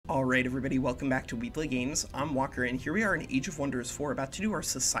Alright everybody, welcome back to We Play Games. I'm Walker, and here we are in Age of Wonders 4, about to do our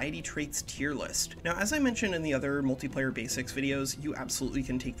Society Traits tier list. Now, as I mentioned in the other multiplayer basics videos, you absolutely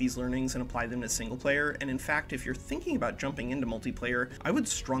can take these learnings and apply them to single player, and in fact, if you're thinking about jumping into multiplayer, I would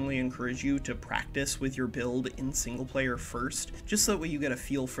strongly encourage you to practice with your build in single player first, just so that way you get a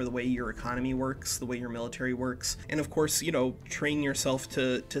feel for the way your economy works, the way your military works, and of course, you know, train yourself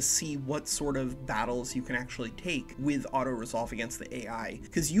to see what sort of battles you can actually take with auto-resolve against the AI,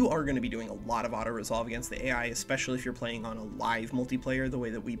 because you are going to be doing a lot of auto-resolve against the AI, especially if you're playing on a live multiplayer the way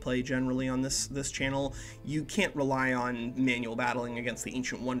that we play generally on this channel. You can't rely on manual battling against the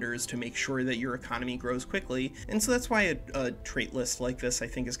Ancient Wonders to make sure that your economy grows quickly, and so that's why a trait list like this I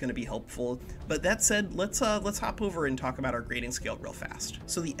think is going to be helpful. But that said, let's hop over and talk about our grading scale real fast.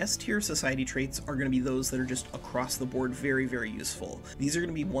 So the S tier society traits are going to be those that are just across the board very, very useful. These are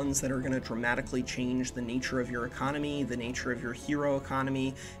going to be ones that are going to dramatically change the nature of your economy, the nature of your hero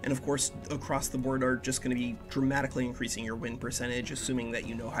economy, and of course across the board are just going to be dramatically increasing your win percentage, assuming that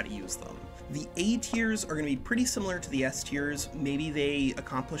you know how to use them. The A tiers are going to be pretty similar to the S tiers. Maybe they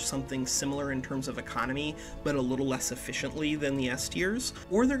accomplish something similar in terms of economy, but a little less efficiently than the S tiers,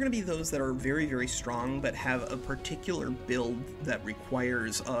 or they're going to be those that are very, very strong but have a particular build that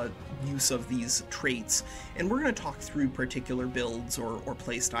requires use of these traits, and we're going to talk through particular builds or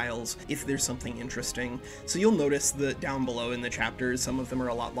play styles if there's something interesting. So you'll notice that down below in the chapters, some of them are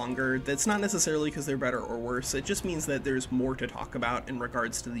a lot longer. That's not necessarily because they're better or worse, it just means that there's more to talk about in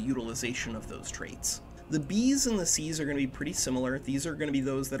regards to the utilization of those traits. The B's and the C's are going to be pretty similar. These are going to be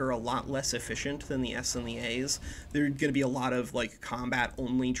those that are a lot less efficient than the S and the A's. There are going to be a lot of like combat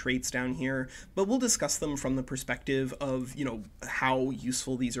only traits down here, but we'll discuss them from the perspective of, you know, how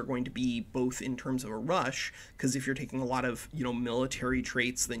useful these are going to be both in terms of a rush, because if you're taking a lot of, you know, military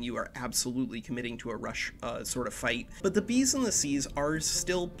traits, then you are absolutely committing to a rush sort of fight. But the B's and the C's are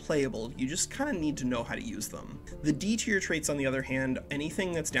still playable. You just kind of need to know how to use them. The D tier traits, on the other hand,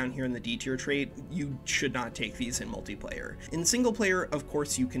 anything that's down here in the D tier trait, you should not take these in multiplayer. In single player, of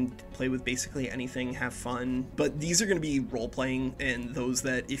course, you can play with basically anything, have fun, but these are going to be role-playing, and those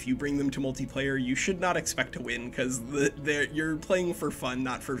that if you bring them to multiplayer, you should not expect to win, because you're playing for fun,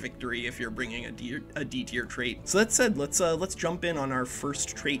 not for victory if you're bringing a D tier trait. So that said, let's jump in on our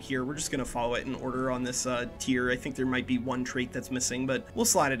first trait here. We're just going to follow it in order on this tier. I think there might be one trait that's missing, but we'll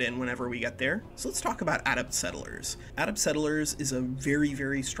slide it in whenever we get there. So let's talk about Adept Settlers. Adept Settlers is a very,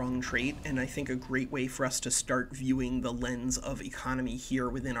 very strong trait, and I think a great way for us to start viewing the lens of economy here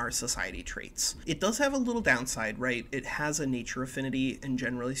within our society traits. It does have a little downside, right? It has a nature affinity, and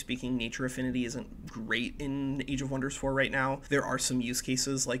generally speaking, nature affinity isn't great in Age of Wonders 4 right now. There are some use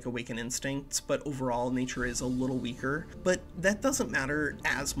cases like Awaken Instincts, but overall nature is a little weaker. But that doesn't matter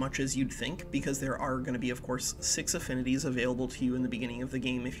as much as you'd think, because there are going to be, of course, 6 affinities available to you in the beginning of the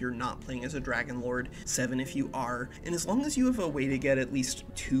game if you're not playing as a Dragon Lord, 7 if you are, and as long as you have a way to get at least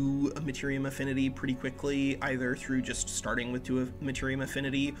 2 Materium affinity pretty quickly, either through just starting with 2 Materium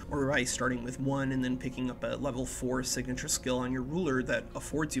affinity, or by starting with 1 and then picking up a level 4 signature skill on your ruler that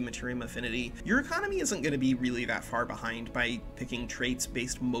affords you Materium affinity, your economy isn't going to be really that far behind by picking traits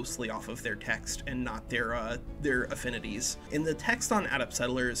based mostly off of their text and not their affinities. And the text on Adept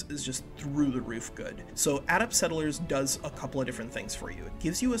Settlers is just through the roof good. So Adept Settlers does a couple of different things for you. It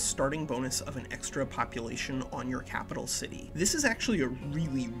gives you a starting bonus of an extra population on your capital city. This is actually a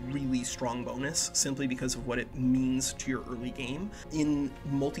really, really strong bonus, simply because of what it means to your early game. In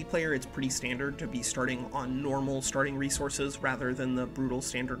multiplayer, it's pretty standard to be starting on normal starting resources rather than the brutal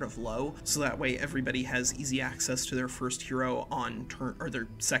standard of low, so that way everybody has easy access to their first hero on turn, or their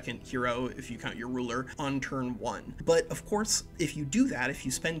second hero if you count your ruler, on turn 1. But of course, if you do that, if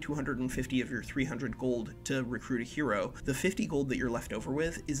you spend 250 of your 300 gold to recruit a hero, the 50 gold that you're left over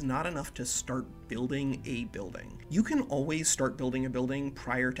with is not enough to start building a building. You can always start building a building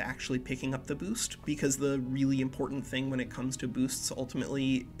prior to actually picking up the boost, because the really important thing when it comes to boosts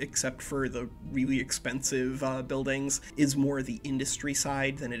ultimately, except for the really expensive buildings, is more the industry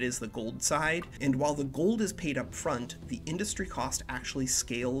side than it is the gold side. And while the gold is paid up front, the industry cost actually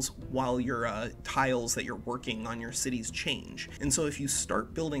scales while your tiles that you're working on your cities change. And so if you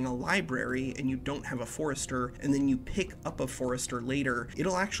start building a library and you don't have a forester, and then you pick up a forester later,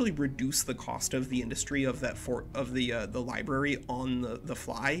 it'll actually reduce the cost of the industry of that the library on the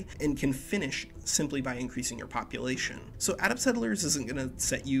fly, and can finish simply by increasing your population. So Adept Settlers isn't going to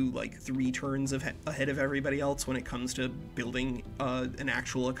set you like 3 turns ahead of everybody else when it comes to building an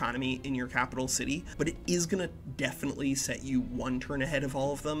actual economy in your capital city, but it is going to definitely set you 1 turn ahead of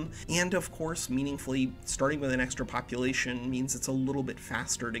all of them. And of course, meaningfully, starting with an extra population means it's a little bit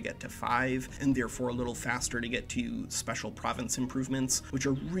faster to get to 5, and therefore a little faster to get to special province improvements, which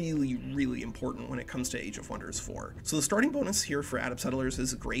are really, really important when it comes to Age of Wonders 4. So the starting bonus here for Adept Settlers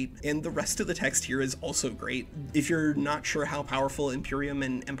is great, and the rest of the text here is also great. If you're not sure how powerful Imperium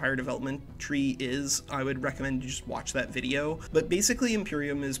and Empire Development Tree is, I would recommend you just watch that video. But basically,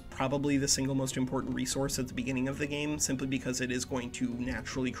 Imperium is probably the single most important resource at the beginning of the game, simply because it is going to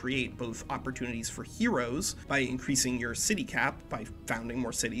naturally create both opportunities for heroes by increasing your city cap by founding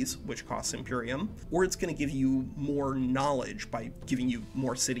more cities, which costs Imperium, or it's going to give you more knowledge by giving you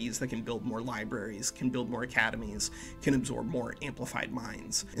more cities that can build more libraries, can build more academies, can absorb more amplified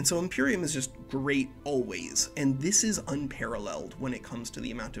minds. And so Imperium is just great always, and this is unparalleled when it comes to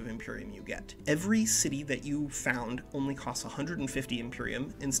the amount of Imperium you get. Every city that you found only costs 150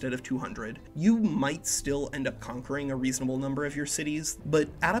 Imperium instead of 200. You might still end up conquering a reasonable number of your cities, but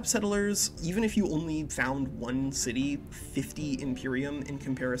Adept Settlers, even if you only found 1 city, 50 Imperium in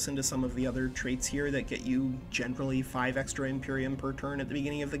comparison to some of the other traits here that get you generally 5 extra Imperium per turn at the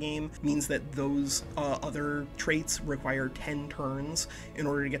beginning of the game, means that those other traits require 10 turns in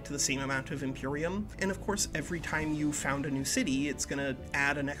order to get to the same amount of Imperium. And of course, every time you found a new city, it's going to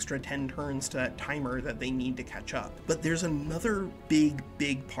add an extra 10 turns to that timer that they need to catch up. But there's another big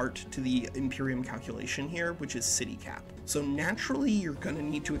part to the Imperium calculation here, which is city cap. So naturally, you're going to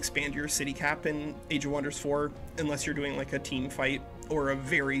need to expand your city cap in Age of Wonders 4, unless you're doing like a team fight or a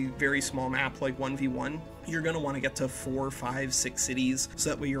very, very small map like 1v1. You're going to want to get to 4, 5, 6 cities, so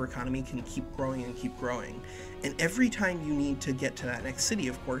that way your economy can keep growing and keep growing. And every time you need to get to that next city,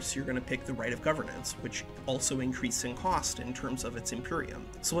 of course, you're going to pick the right of governance, which also increases in cost in terms of its Imperium.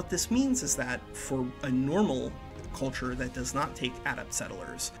 So what this means is that for a normal culture that does not take Adept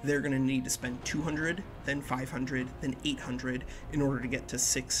Settlers, they're going to need to spend 200, then 500, then 800 in order to get to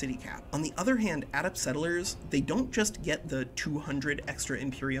 6 city cap. On the other hand, Adept Settlers, they don't just get the 200 extra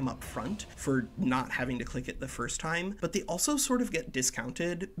Imperium up front for not having to click it the first time, but they also sort of get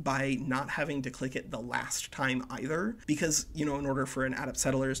discounted by not having to click it the last time either, because, you know, in order for an Adept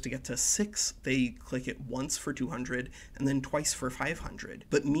Settlers to get to 6, they click it once for 200 and then twice for 500,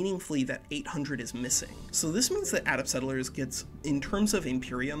 but meaningfully that 800 is missing. So this means that Adept Settlers gets, in terms of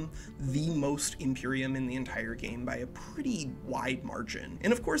Imperium, the most Imperium in the entire game by a pretty wide margin.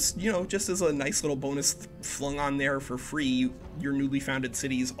 And of course, you know, just as a nice little bonus flung on there for free, your newly founded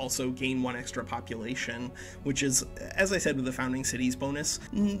cities also gain 1 extra population, which is, as I said with the founding cities bonus,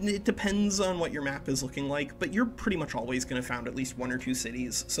 it depends on what your map is looking like, but you're pretty much always going to found at least 1 or 2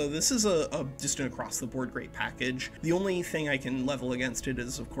 cities. So this is just an across the board great package. The only thing I can level against it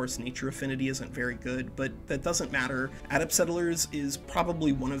is, of course, nature affinity isn't very good, but that doesn't matter. Adept Settlers is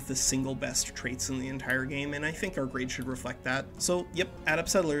probably one of the single best traits in the entire game, and I think our grade should reflect that. So yep, Adept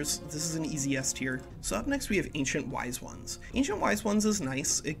Settlers, this is an easy S tier. So up next we have Ancient Wise Ones. Ancient Wise Ones is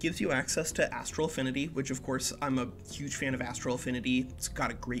nice. It gives you access to Astral Affinity, which of course I'm a huge fan of Astral Affinity. It's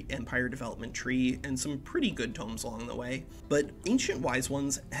got a great Empire Development Tree and some pretty good tomes along the way. But Ancient Wise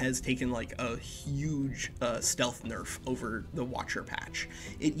Ones has taken like a huge stealth nerf over the Watcher patch.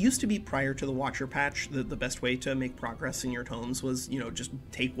 It used to be, prior to the Watcher patch, the best way to make progress in your tomes was, you know, just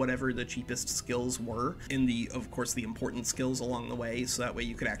take whatever the cheapest skills were in of course the important skills along the way, so that way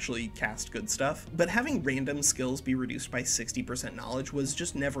you could actually cast good stuff. But having random skills be reduced by 60% knowledge was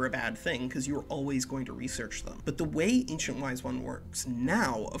just never a bad thing, because you were always going to research them. But the way Ancient Wise One works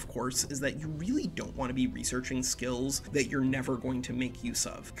now, of course, is that you really don't want to be researching skills that you're never going to make use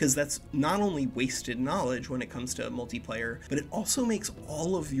of, because that's not only wasted knowledge when it comes to multiplayer, but it also makes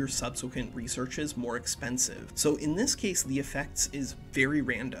all of your subsequent researches more expensive. So in this case, the effects is very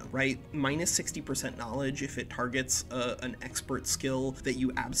random, right? Minus 60% knowledge if it targets an expert skill that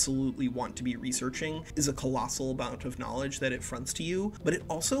you absolutely want to be researching is a colossal amount of knowledge that it fronts to you, but it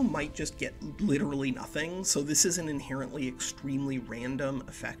also might just get literally nothing. So this is an inherently extremely random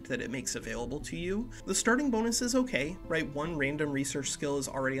effect that it makes available to you. The starting bonus is okay, right? 1 random research skill is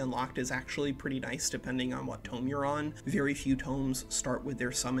already unlocked is actually pretty nice depending on what tome you're on. Very few tomes start with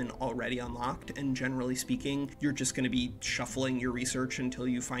their summon already unlocked, and generally speaking, you're just going to be shuffling your research until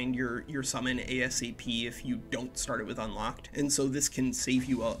you find your summon ASAP if you don't start it with unlocked. And so this can save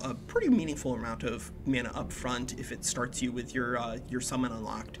you a pretty meaningful amount of mana up front if it starts you with your summon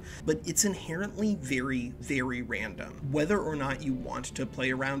unlocked, but it's inherently very, very random. Whether or not you want to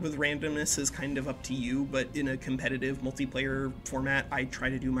play around with randomness is kind of up to you, but in a competitive multiplayer format, I try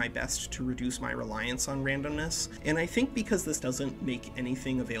to do my best to reduce my reliance on randomness. And I think because this doesn't make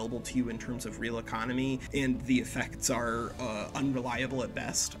anything available to you in terms of real economy, and the effects are unreliable at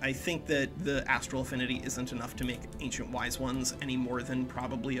best, I think that the Astral Affinity isn't enough to make Ancient Wise Ones any more than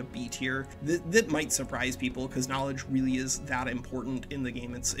probably a B tier. That might surprise people, because knowledge really is that important in the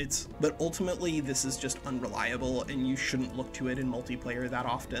game. But ultimately, this is just unreliable, and you shouldn't look to it in multiplayer that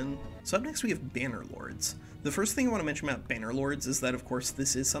often. So up next we have Banner Lords. The first thing I want to mention about Banner Lords is that, of course,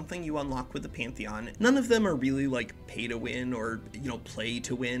 this is something you unlock with the Pantheon. None of them are really like pay to win or, play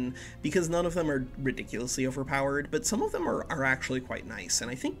to win, because none of them are ridiculously overpowered, but some of them are actually quite nice, and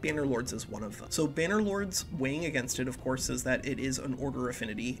I think Banner Lords is one of them. So Banner Lords, weighing against it, of course, is that it is an order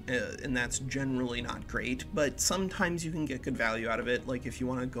affinity, and that's generally not great, but sometimes you can get good value out of it, like if you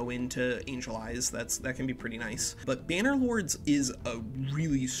want to go into Angel Eyes, that can be pretty nice. But Banner Lords is a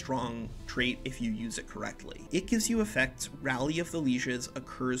really strong trait if you use it correctly. It gives you effects. Rally of the Lieges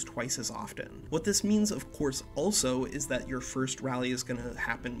occurs twice as often. What this means, of course, also is that your first rally is going to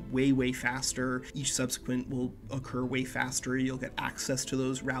happen way faster. Each subsequent will occur way faster. You'll get access to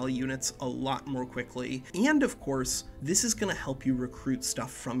those rally units a lot more quickly. And of course, this is going to help you recruit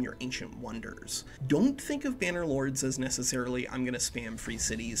stuff from your Ancient Wonders. Don't think of Banner Lords as necessarily, I'm going to spam free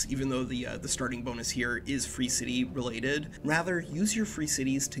cities, even though the starting bonus here is free city related. Rather, use your free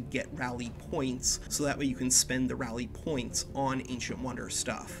cities to get rally points, so that way you can spend the rally points on Ancient Wonder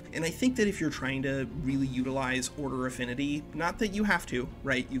stuff. And I think that if you're trying to really utilize Order Affinity, not that you have to,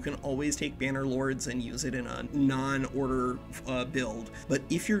 right? You can always take Banner Lords and use it in a non-Order build, but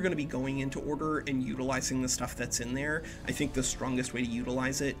if you're going to be going into Order and utilizing the stuff that's in there, I think the strongest way to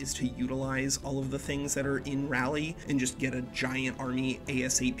utilize it is to utilize all of the things that are in Rally and just get a giant army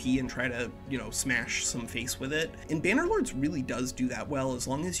ASAP and try to, smash some face with it. And Banner Lords really does do that well, as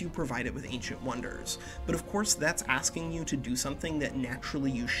long as you provide it with Ancient Wonders. But of course, that's asking you to do something that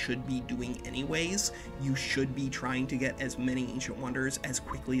naturally you should be doing anyways. You should be trying to get as many Ancient Wonders as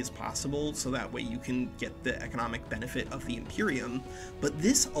quickly as possible, so that way you can get the economic benefit of the Imperium. But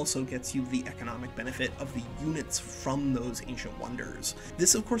this also gets you the economic benefit of the units from those Ancient Wonders.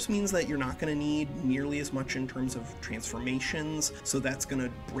 This of course means that you're not going to need nearly as much in terms of transformations, so that's going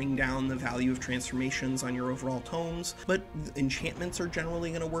to bring down the value of transformations on your overall tomes, but enchantments are generally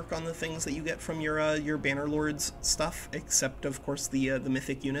going to work on the things that you get from your Banner Lords stuff, except of course the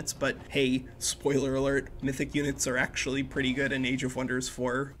mythic units. But hey, spoiler alert, mythic units are actually pretty good in Age of Wonders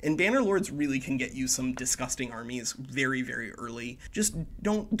 4, and Banner Lords really can get you some disgusting armies very early. Just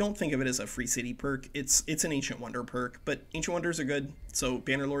don't think of it as a free city perk. It's an Ancient Wonder perk, but Ancient Wonders are good, so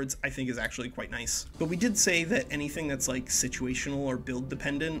Banner Lords I think is actually quite nice. But we did say that anything that's like situational or build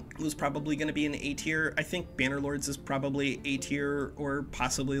dependent was probably going to be an A tier. I think Banner Lords is probably A tier, or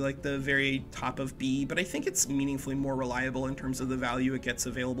possibly like the very top of B, but I think it's meaningfully more reliable in terms of the value it gets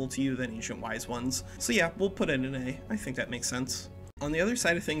available to you than Ancient Wise Ones. So yeah, we'll put it in A. I think that makes sense. On the other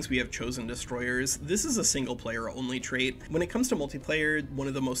side of things, we have Chosen Destroyers. This is a single player only trait. When it comes to multiplayer, one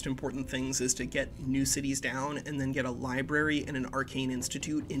of the most important things is to get new cities down and then get a library and an arcane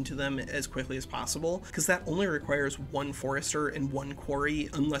institute into them as quickly as possible, because that only requires one forester and one quarry,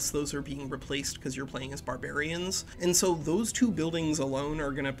 unless those are being replaced because you're playing as barbarians. And so those two buildings alone are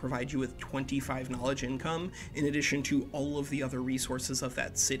going to provide you with 25 knowledge income, in addition to all of the other resources of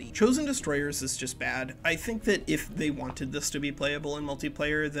that city. Chosen Destroyers is just bad. I think that if they wanted this to be playable in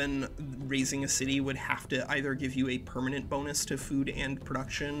multiplayer, then raising a city would have to either give you a permanent bonus to food and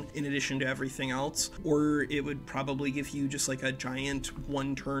production in addition to everything else, or it would probably give you just like a giant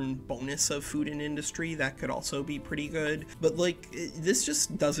one-turn bonus of food and industry. That could also be pretty good, but like this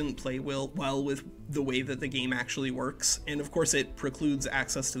just doesn't play well with the way that the game actually works, and of course it precludes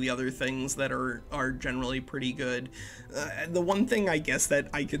access to the other things that are generally pretty good. The one thing I guess that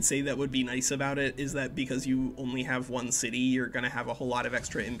I could say that would be nice about it is that because you only have one city, you're gonna have a whole lot of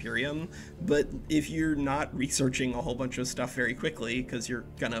extra Imperium, but if you're not researching a whole bunch of stuff very quickly, because you're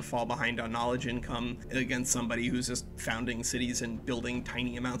gonna fall behind on knowledge income against somebody who's just founding cities and building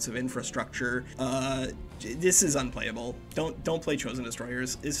tiny amounts of infrastructure, this is unplayable. Don't play Chosen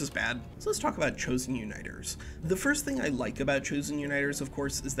Destroyers. It's just bad. So let's talk about Chosen Uniters. The first thing I like about Chosen Uniters, of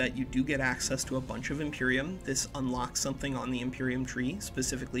course, is that you do get access to a bunch of Imperium. This unlocks something on the Imperium tree,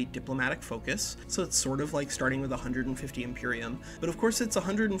 specifically diplomatic focus. So it's sort of like starting with 150 Imperium, but of course it's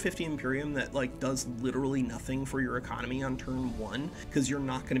 150 Imperium that like does literally nothing for your economy on turn 1, because you're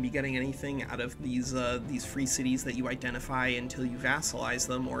not going to be getting anything out of these free cities that you identify until you vassalize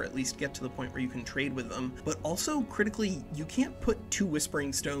them, or at least get to the point where you can trade with them. But also, critically, you can't put 2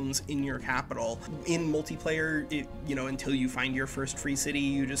 Whispering Stones in your capital. In multiplayer, until you find your first free city,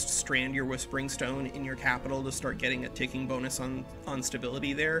 you just strand your Whispering Stone in your capital to start getting a ticking bonus on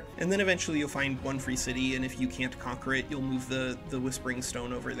stability there. And then eventually you'll find 1 free city, and if you can't conquer it, you'll move the Whispering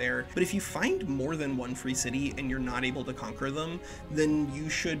Stone over there. But if you find more than 1 free city and you're not able to conquer them, then you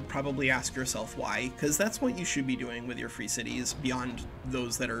should probably ask yourself why, because that's what you should be doing with your free cities, beyond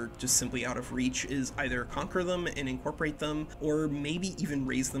those that are just simply out of reach, is either conquer them and incorporate them, or maybe even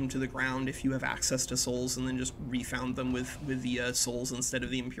raise them to the ground if you have access to souls, and then just refound them with the souls instead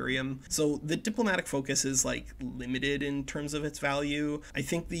of the Imperium. So the diplomatic focus is like limited in terms of its value. I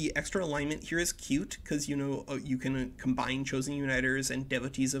think the extra alignment here is cute, because you can combine Chosen Uniters and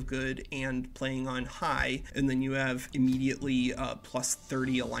Devotees of Good and playing on high, and then you have immediately plus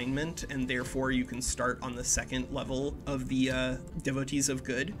 30 alignment, and therefore you can start on the 2nd level of the Devotees of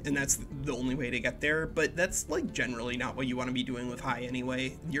Good, and that's the only way to get there. But that's like generally not what you want to be doing with high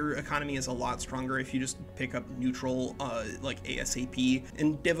anyway. Your economy is a lot stronger if you just pick up neutral like ASAP.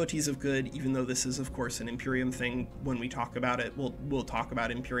 And Devotees of Good, even though this is of course an Imperium thing, when we talk about it we'll talk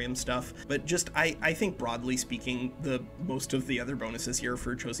about Imperium stuff, but just I think broadly speaking, most of the other bonuses here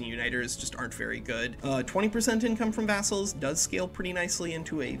for Chosen Uniters just aren't very good. 20% income from vassals does scale pretty nicely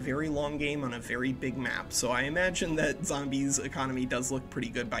into a very long game on a very big map, so I imagine that Zombie's economy does look pretty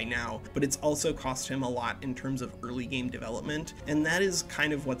good by now, but it's also cost him a lot in terms of early game development, and that is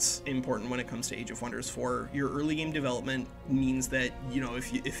kind of what's important when it comes to Age of Wonders 4. Your early game development means that,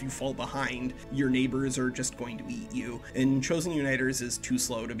 if you fall behind, your neighbors are just going to eat you, and Chosen Uniters is too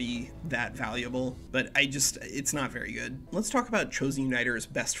slow to be that valuable, but it's not very good. Let's talk about Chosen Uniters'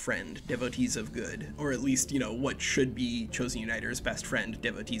 best friend, Devotees of Good, or at least, what should be Chosen Uniters' best friend,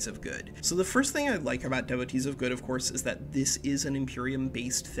 Devotees of Good. So the first thing I like about Devotees of Good, of course, is that this is an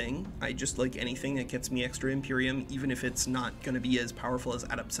Imperium-based thing. I just like anything that gets me extra Imperium, even if it's not going to be as powerful as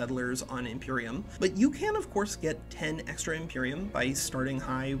Adept Settlers on Imperium. But you can, of course, get 10 extra Imperium by starting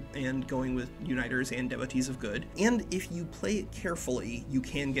high and going with Uniters and Devotees of Good. And if you play it carefully, you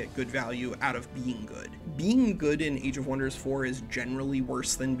can get good value out of being good. Being good in Age of Wonders 4 is generally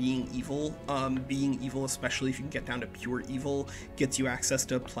worse than being evil. Being evil, especially if you can get down to pure evil, gets you access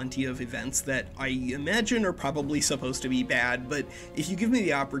to plenty of events that I imagine are probably supposed to be bad, but if you give me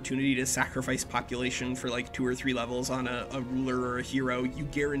the opportunity to sacrifice population for like 2 or 3 levels on a ruler or a hero, you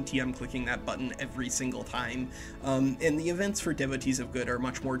guarantee I'm clicking that button every single time. And the events for Devotees of Good are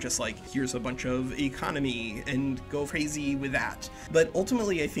much more just like, here's a bunch of economy and go crazy with that. But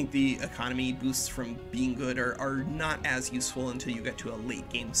ultimately, I think the economy boosts from being good are not as useful until you get to a late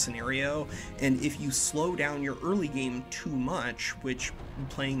game scenario, and if you slow down your early game too much, which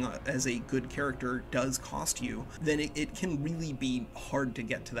playing as a good character does cost you, then it can really be hard to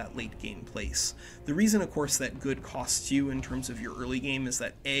get to that late game place. The reason, of course, that good costs you in terms of your early game is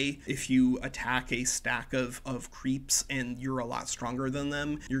that A, if you attack a stack of creeps and you're a lot stronger than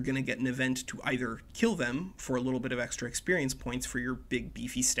them, you're going to get an event to either kill them for a little bit of extra experience points for your big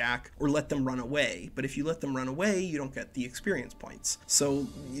beefy stack, or let them run away. But if you let them run away, you don't get the experience points. So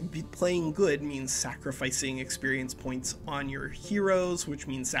playing good means sacrificing experience points on your heroes, which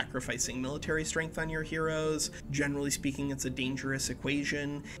means sacrificing military strength on your heroes. Generally speaking, it's a dangerous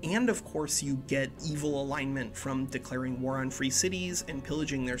equation. And of course, you get evil alignment from declaring war on free cities and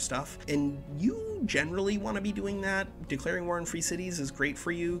pillaging their stuff. And you generally want to be doing that. Declaring war on free cities is great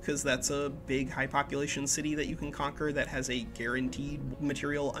for you because that's a big high population city that you can conquer that has a guaranteed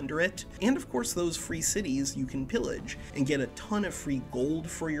material under it. And of course, those free cities you can pillage and get a ton of free gold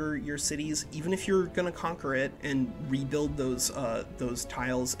for your cities. Even if you're going to conquer it and rebuild those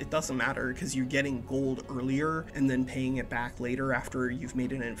tiles, it doesn't matter because you're getting gold earlier and then paying it back later after you've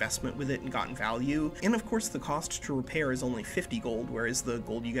made an investment with it and gotten value. And of course, the cost to repair is only 50 gold, whereas the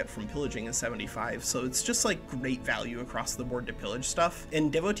gold you get from pillaging is 75. 5, so it's just like great value across the board to pillage stuff.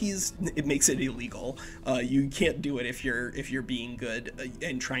 And Devotees, it makes it illegal. You can't do it if you're being good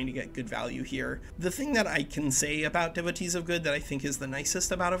and trying to get good value here. The thing that I can say about Devotees of Good that I think is the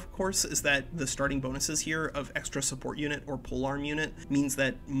nicest about it, of course, is that the starting bonuses here of extra support unit or polearm unit means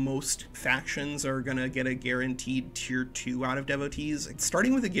that most factions are gonna get a guaranteed tier 2 out of Devotees.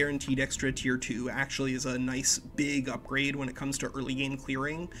 Starting with a guaranteed extra tier 2 actually is a nice big upgrade when it comes to early game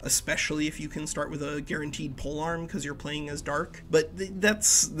clearing, especially if you can start with a guaranteed polearm because you're playing as Dark. But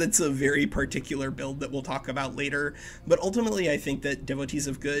that's a very particular build that we'll talk about later. But ultimately I think that Devotees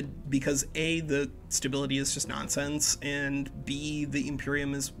of Good, because A, the stability is just nonsense, and B, the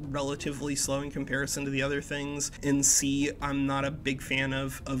Imperium is relatively slow in comparison to the other things, and C, I'm not a big fan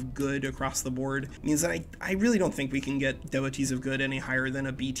of good across the board, means that I really don't think we can get Devotees of Good any higher than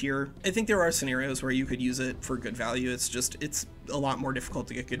a B tier. I think there are scenarios where you could use it for good value, it's a lot more difficult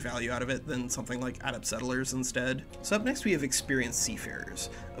to get good value out of it than something like Adept Settlers instead. So up next we have Experienced Seafarers.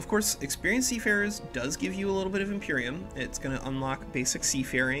 Of course, Experienced Seafarers does give you a little bit of Imperium. It's going to unlock basic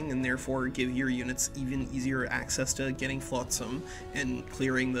seafaring and therefore give your units even easier access to getting flotsam and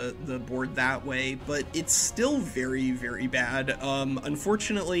clearing the board that way, but it's still very, very bad.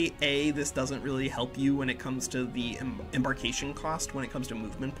 Unfortunately, A, this doesn't really help you when it comes to the embarkation cost when it comes to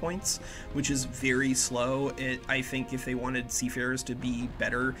movement points, which is very slow. I think if they wanted seafarers to be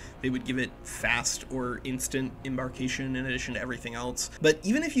better, they would give it fast or instant embarkation in addition to everything else. But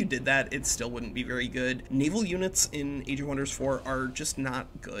even if you did that, it still wouldn't be very good. Naval units in Age of Wonders 4 are just not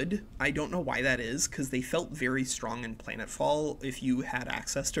good. I don't know why that is, because they felt very strong in Planetfall if you had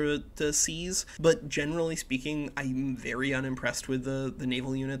access to seas, but generally speaking, I'm very unimpressed with the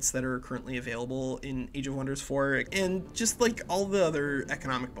naval units that are currently available in Age of Wonders 4, and just like all the other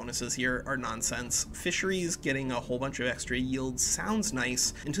economic bonuses here are nonsense. Fisheries getting a whole bunch of extra yields sounds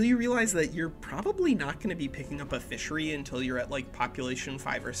nice until you realize that you're probably not going to be picking up a fishery until you're at like population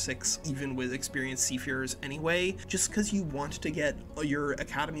 5 or 6, even with experienced seafarers anyway, just because you want to get your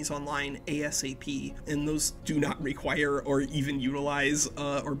academies online ASAP, and those do not require or even utilize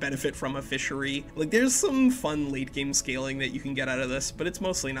or benefit from a fishery. Like, there's some fun late game scaling that you can get out of this, but it's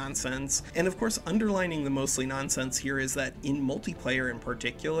mostly nonsense. And of course, underlining the mostly nonsense here is that in multiplayer in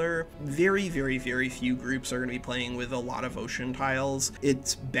particular, very, very, very few groups are going to be playing with a lot of ocean tiles.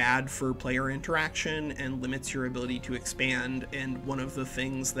 It's bad for player interaction and limits your ability to expand, and one of the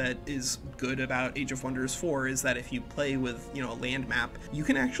things that is good about Age of Wonders 4 is that if you play with, you know, a land map, you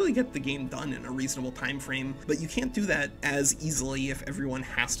can actually get the game done in a reasonable time frame, but you can't do that as easily if everyone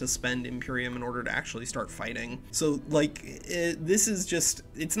has to spend Imperium in order to actually start fighting. So like, this is just,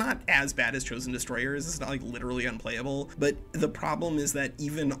 it's not as bad as Chosen Destroyers, it's not like literally unplayable, but the problem is that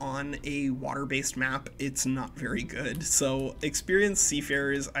even on a water-based map, it's not very good. So Experienced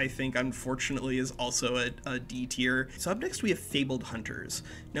Seafarers, I think, unfortunately, is also a D tier. So up next we have Fabled Hunters.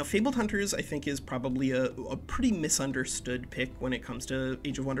 Now, Fabled Hunters, I think, is probably a pretty misunderstood pick when it comes to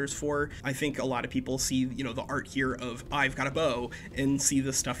Age of Wonders 4. I think a lot of people see, you know, the art here of, I've got a bow, and see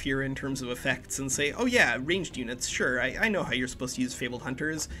the stuff here in terms of effects and say, oh yeah, ranged units, sure, I know how you're supposed to use Fabled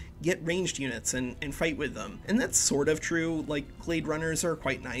Hunters. Get ranged units and fight with them. And that's sort of true. Like, Glade Runners are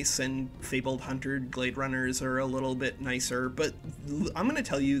quite nice, and Fabled Huntered Glade Runners are a little bit nicer, but I'm going to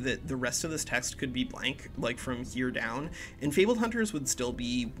tell you that the rest of this text could be blank, like from here down, and Fabled Hunters would still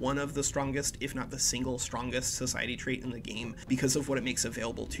be one of the strongest, if not the single strongest society trait in the game because of what it makes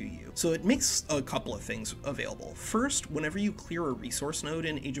available to you. So it makes a couple of things available. First, whenever you clear a resource node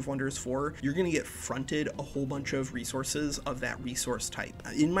in Age of Wonders 4, you're going to get fronted a whole bunch of resources of that resource type.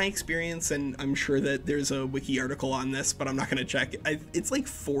 In my experience, and I'm sure that there's a wiki article on this, but I'm not going to check, it's like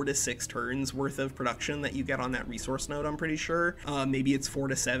 4 to 6 turns worth of production that you get on that resource node, I'm pretty sure. Maybe it's 4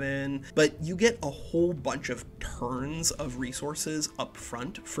 to 7, but you get a whole bunch of turns of resources up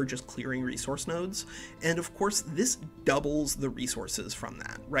front for just clearing resource nodes. And of course, this doubles the resources from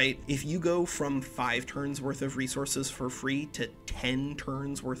that, right? If you go from 5 turns worth of resources for free to 10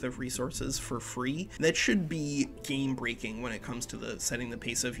 turns worth of resources for free, that should be game breaking when it comes to setting the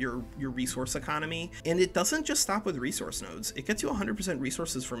pace of your resource economy. And it doesn't just stop with resource nodes. It gets you 100%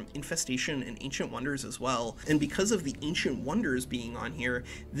 resources from Infestation and Ancient Wonders as well. And because of the Ancient Wonders being on here,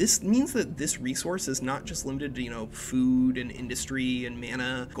 this means that this resource is not just limited to, you know, food and industry and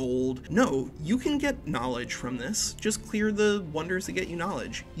mana, gold. No, you can get knowledge from this. Just clear the wonders that get you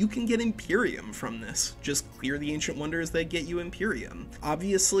knowledge. You can get Imperium Imperium from this. Just clear the Ancient Wonders that get you Imperium.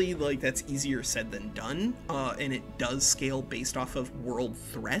 Obviously, like, that's easier said than done, and it does scale based off of world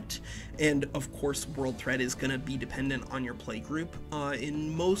threat, and of course world threat is going to be dependent on your play group.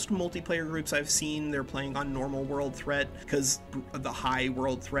 In most multiplayer groups I've seen, they're playing on normal world threat, because the high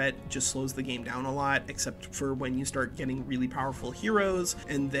world threat just slows the game down a lot, except for when you start getting really powerful heroes,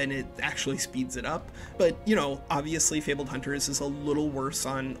 and then it actually speeds it up. But, you know, obviously Fabled Hunters is a little worse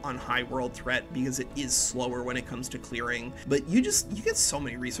on high world threat because it is slower when it comes to clearing, but you get so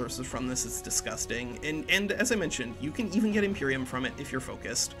many resources from this, it's disgusting. And as I mentioned, you can even get Imperium from it if you're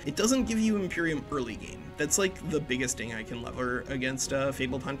focused. It doesn't give you Imperium early game. That's like the biggest thing I can lever against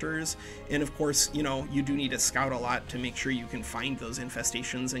Fabled Hunters. And of course, you know, you do need to scout a lot to make sure you can find those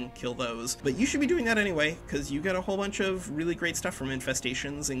infestations and kill those, but you should be doing that anyway, because you get a whole bunch of really great stuff from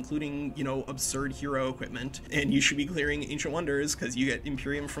infestations, including, you know, absurd hero equipment, and you should be clearing Ancient Wonders because you get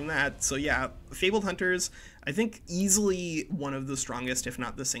Imperium from that. So yeah, Fabled Hunters, I think easily one of the strongest, if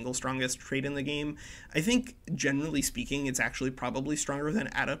not the single strongest trait in the game. I think generally speaking, it's actually probably stronger than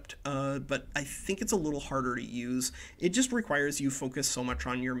Adept, but I think it's a little harder to use. It just requires you focus so much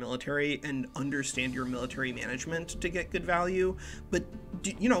on your military and understand your military management to get good value, but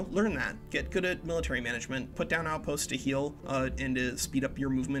you know, learn that. Get good at military management, put down outposts to heal, and to speed up your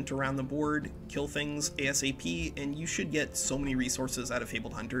movement around the board, kill things ASAP, and you should get so many resources out of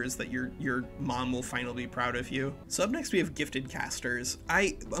Fabled Hunters that your mom will finally be proud of you. So up next we have Gifted Casters.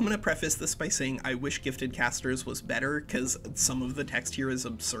 I'm gonna preface this by saying I wish Gifted Casters was better, because some of the text here is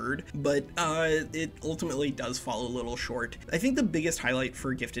absurd, but it ultimately does fall a little short. I think the biggest highlight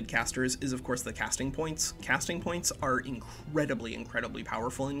for Gifted Casters is of course the casting points. Casting points are incredibly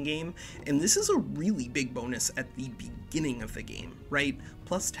powerful in game, and this is a really big bonus at the beginning of the game, right?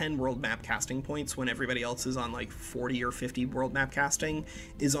 Plus 10 world map casting points when everybody else is on like 40 or 50 world map casting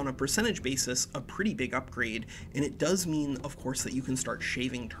is on a percentage basis a pretty big upgrade, and it does mean of course that you can start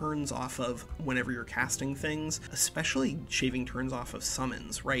shaving turns off of whenever you're casting things, especially shaving turns off of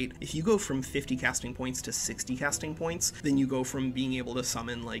summons, right? If you go from 50 casting points to 60 casting points, then you go from being able to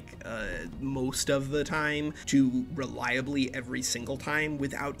summon like most of the time to reliably every single time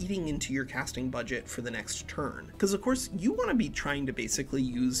without eating into your casting budget for the next turn. Because of course you want to be trying to basically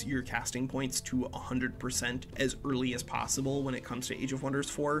use your casting points to 100% as early as possible when it comes to Age of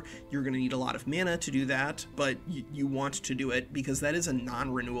Wonders 4. You're going to need a lot of mana to do that, but you want to do it because that is a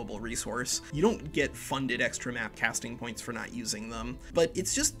non-renewable resource. You don't get funded extra map casting points for not using them, but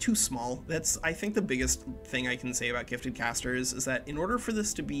it's just too small. That's, I think, the biggest thing I can say about Gifted Casters is that in order for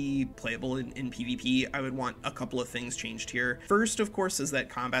this to be playable in PvP, I would want a couple of things changed here. First, of course, is that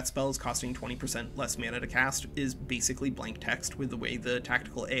combat spells costing 20% less mana to cast is basically blank text with the way the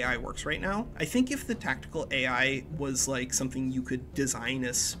tactical AI works right now. I think if the tactical AI was like something you could design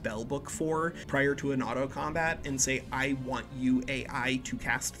a spell book for prior to an auto combat and say, I want you AI to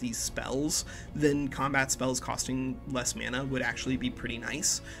cast these spells, then combat spells costing less mana would actually be pretty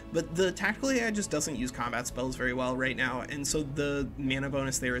nice. But the tactical AI just doesn't use combat spells very well right now, and so the mana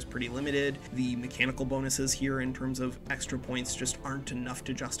bonus there is pretty limited. The mechanical bonuses here in terms of extra points just aren't enough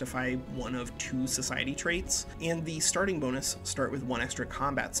to justify one of two society traits, and the starting bonus, start with one extra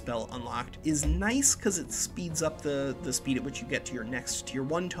combat spell unlocked, is nice because it speeds up the speed at which you get to your next tier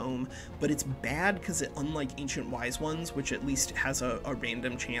 1 tome, but it's bad because it, unlike Ancient Wise Ones, which at least has a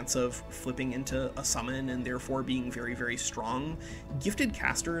random chance of flipping into a summon and therefore being very strong, Gifted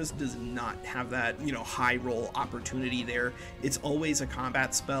Casters does not have that, you know, high roll opportunity there. It's always a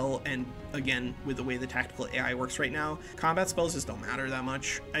combat spell, and again, with the way the tactical AI works right now, combat spells just don't matter that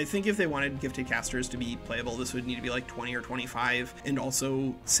much. I think if they wanted Gifted Casters to be playable, this would need to be like 20 or 25, and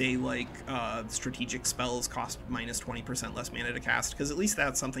also say like strategic spells cost minus 20% less mana to cast, because at least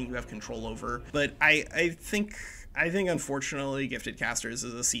that's something you have control over. But I think unfortunately Gifted Casters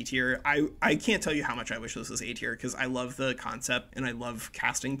is a C tier. I can't tell you how much I wish this was A tier, because I love the concept and I love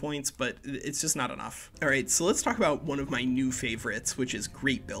casting points, but it's just not enough. Alright, so let's talk about one of my new favorites, which is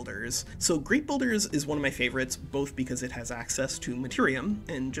Great Builders. So Great Builders is one of my favorites, both because it has access to Materium,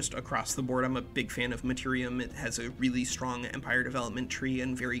 and just across the board I'm a big fan of Materium. It has a really strong empire development tree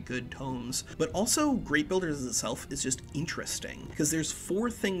and very good tomes, but also Great Builders itself is just interesting, because there's 4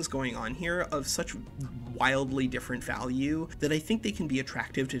 things going on here of such wildly different value that I think they can be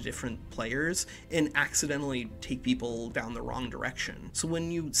attractive to different players and accidentally take people down the wrong direction. So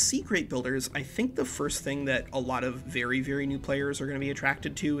when you see great builders, I think the first thing that a lot of very, very new players are going to be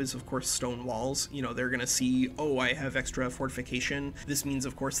attracted to is, of course, stone walls. You know, they're going to see, oh, I have extra fortification. This means,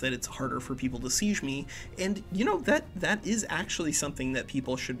 of course, that it's harder for people to siege me. And, you know, that is actually something that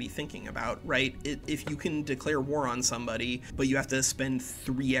people should be thinking about, right? If you can declare war on somebody, but you have to spend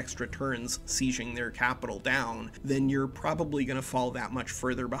 3 extra turns sieging their capital down, then you're probably going to fall that much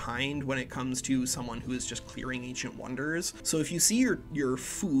further behind when it comes to someone who is just clearing ancient wonders. So if you see your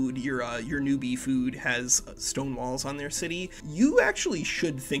food, your newbie food has stone walls on their city, you actually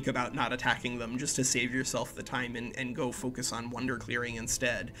should think about not attacking them just to save yourself the time and go focus on wonder clearing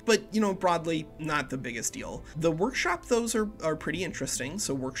instead. But, you know, broadly, not the biggest deal. The workshop, those are pretty interesting.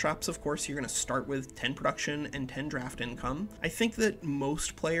 So workshops, of course, you're going to start with 10 production and 10 draft income. I think that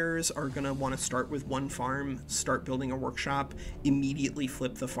most players are going to want to start with 1 farm, start building a workshop, immediately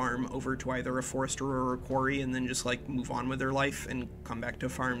flip the farm over to either a forester or a quarry, and then just like move on with their life and come back to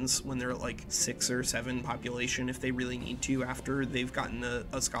farms when they're at like 6 or 7 population if they really need to after they've gotten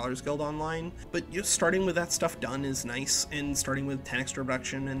a Scholars Guild online. But just starting with that stuff done is nice, and starting with 10 extra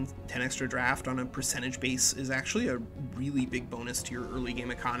production and 10 extra draft on a percentage base is actually a really big bonus to your early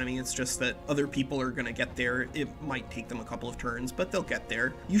game economy. It's just that other people are going to get there. It might take them a couple of turns, but they'll get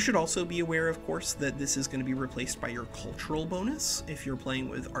there. You should also be aware, of course, that this is going to be replaced by your cultural bonus if you're playing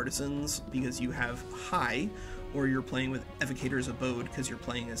with artisans because you have high, or you're playing with Evocator's Abode because you're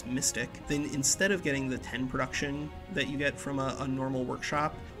playing as Mystic. Then instead of getting the 10 production that you get from a normal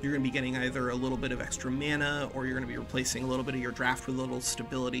workshop, you're going to be getting either a little bit of extra mana, or you're going to be replacing a little bit of your draft with a little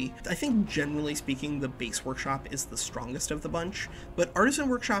stability. I think generally speaking, the base workshop is the strongest of the bunch, but Artisan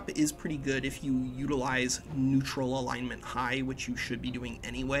Workshop is pretty good if you utilize neutral alignment high, which you should be doing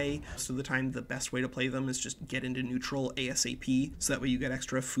anyway. Most of the time, the best way to play them is just get into neutral ASAP, so that way you get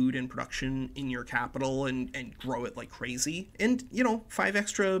extra food and production in your capital and grow it like crazy. And, you know, 5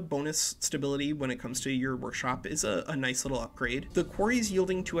 extra bonus stability when it comes to your workshop is a nice little upgrade. The quarries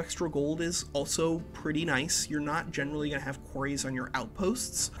yielding 2 extra gold is also pretty nice. You're not generally going to have quarries on your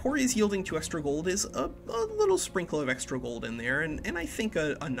outposts. Quarries yielding 2 extra gold is a little sprinkle of extra gold in there, and I think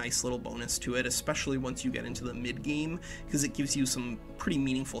a nice little bonus to it, especially once you get into the mid game, because it gives you some pretty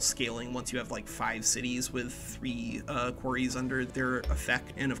meaningful scaling once you have like 5 cities with 3 quarries under their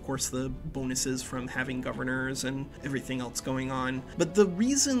effect, and of course the bonuses from having governors and everything else going on. But the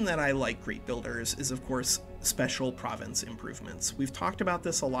reason that I like Great Builders is, of course, special province improvements. We've talked about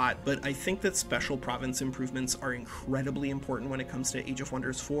this a lot, but I think that special province improvements are incredibly important when it comes to Age of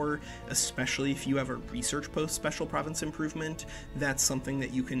Wonders 4, especially if you have a research post special province improvement. That's something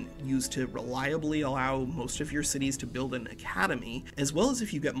that you can use to reliably allow most of your cities to build an academy, as well as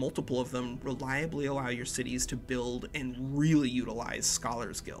if you get multiple of them, reliably allow your cities to build and really utilize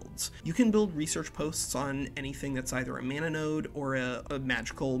Scholars Guilds. You can build research posts on anything that's either a mana node or a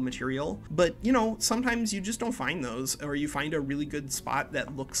magical material, but you know, sometimes you just don't find those, or you find a really good spot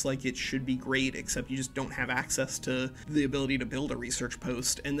that looks like it should be great, except you just don't have access to the ability to build a research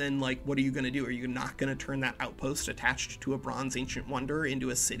post. And then, like, what are you going to do? Are you not going to turn that outpost attached to a bronze ancient wonder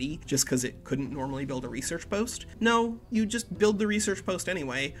into a city just because it couldn't normally build a research post? No, you just build the research post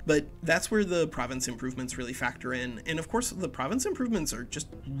anyway. But that's where the province improvements really factor in. And of course, the province improvements are just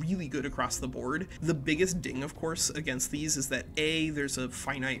really good across the board. The biggest ding, of course, against these is that there's a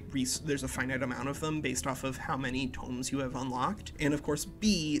finite amount of them based off of how many tomes you have unlocked, and of course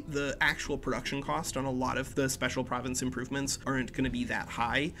B, the actual production cost on a lot of the special province improvements aren't going to be that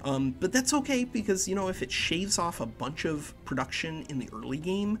high, but that's okay, because, you know, if it shaves off a bunch of production in the early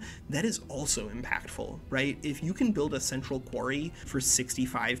game, that is also impactful, right? If you can build a central quarry for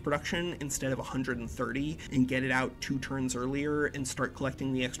 65 production instead of 130 and get it out 2 turns earlier and start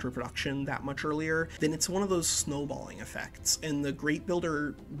collecting the extra production that much earlier, then it's one of those snowballing effects. And the Great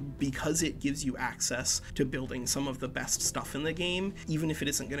Builder, because it gives you access to building some of the best stuff in the game, even if it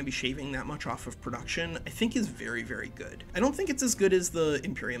isn't going to be shaving that much off of production, I think is very, very good. I don't think it's as good as the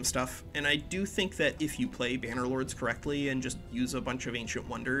Imperium stuff, and I do think that if you play Bannerlords correctly and just use a bunch of Ancient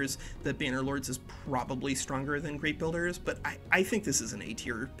Wonders, that Bannerlords is probably stronger than Great Builders, but I think this is an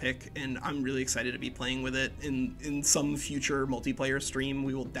A-tier pick, and I'm really excited to be playing with it. In some future multiplayer stream,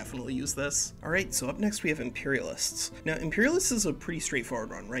 we will definitely use this. Alright, so up next we have Imperialists. Now, Imperialists is a pretty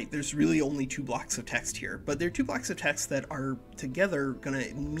straightforward one, right? There's really only 2 blocks of text tier, but they're two blocks of text that are together going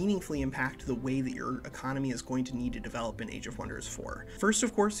to meaningfully impact the way that your economy is going to need to develop in Age of Wonders 4. First,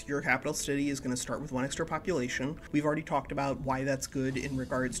 of course, your capital city is going to start with 1 extra population. We've already talked about why that's good in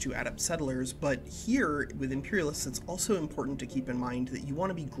regards to adept settlers, but here with Imperialists, it's also important to keep in mind that you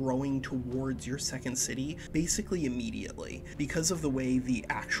want to be growing towards your second city basically immediately because of the way the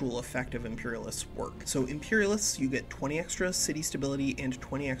actual effect of Imperialists work. So Imperialists, you get 20 extra city stability and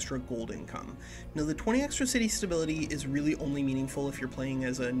 20 extra gold income. Now the 20 extra city stability is really only meaningful if you're playing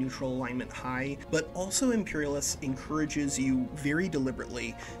as a neutral alignment high, but also Imperialists encourages you very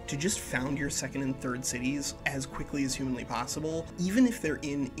deliberately to just found your second and third cities as quickly as humanly possible, even if they're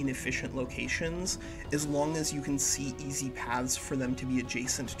in inefficient locations, as long as you can see easy paths for them to be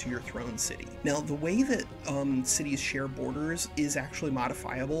adjacent to your throne city. Now the way that cities share borders is actually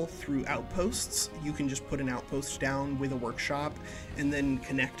modifiable through outposts. You can just put an outpost down with a workshop and then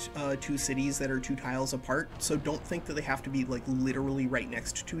connect two cities that are 2 tiles apart, so don't think that they have to be like literally right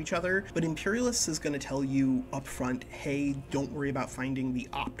next to each other. But Imperialists is going to tell you up front, hey, don't worry about finding the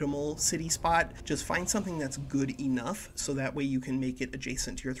optimal city spot, just find something that's good enough so that way you can make it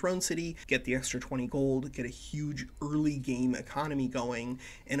adjacent to your throne city, get the extra 20 gold, get a huge early game economy going,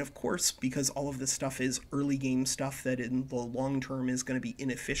 and of course, because all of this stuff is early game stuff that in the long term is going to be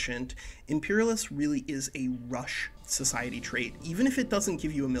inefficient, Imperialist really is a rush society trait. Even if it doesn't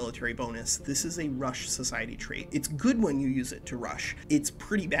give you a military bonus, this is a rush society trait. It's good when you use it to rush. It's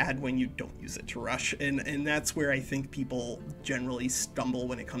pretty bad when you don't use it to rush, and that's where I think people generally stumble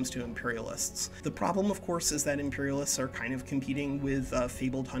when it comes to Imperialists. The problem, of course, is that Imperialists are kind of competing with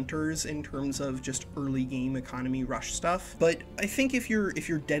fabled hunters in terms of just early game economy rush stuff. But I think if you're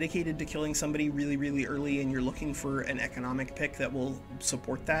dedicated to killing somebody really early and you're looking for an economic pick that will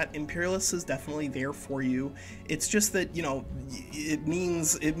support that, Imperialists is definitely there for you. It's just that, you know, it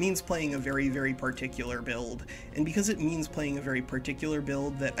means playing a very particular build, and because it means playing a very particular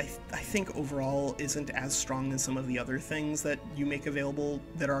build that I think overall isn't as strong as some of the other things that you make available,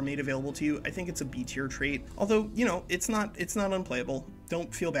 that are made available to you, I think it's a B tier trait. Although, you know, it's not unplayable.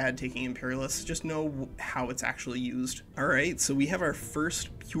 Don't feel bad taking Imperialists, just know how it's actually used. Alright, so we have our first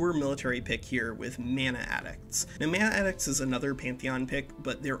pure military pick here with Mana Addicts. Now Mana Addicts is another Pantheon pick,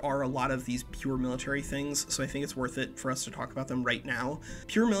 but there are a lot of these pure military things, so I think it's worth it for us to talk about them right now.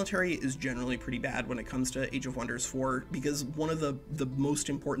 Pure military is generally pretty bad when it comes to Age of Wonders 4, because one of the most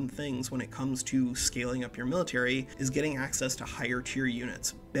important things when it comes to scaling up your military is getting access to higher tier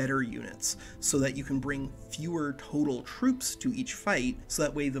units, better units, so that you can bring fewer total troops to each fight, so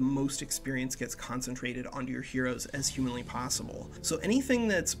that way the most experience gets concentrated onto your heroes as humanly possible. So anything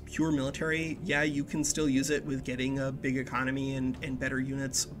that's pure military, yeah, you can still use it with getting a big economy and better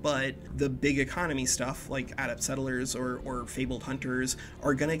units, but the big economy stuff like adept settlers or fabled hunters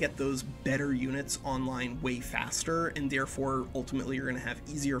are gonna get those better units online way faster, and therefore ultimately you're gonna have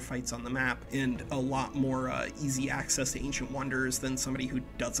easier fights on the map and a lot more easy access to ancient wonders than somebody who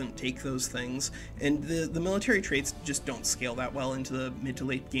doesn't take those things. And the military traits just don't scale that well into the mid to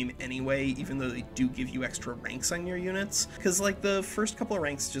late game anyway, even though they do give you extra ranks on your units, because like the first couple of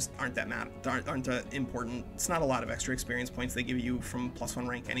ranks just aren't that important. It's not a lot of extra experience points they give you from +1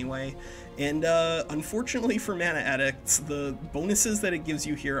 rank anyway. And unfortunately for Mana Addicts, the bonuses that it gives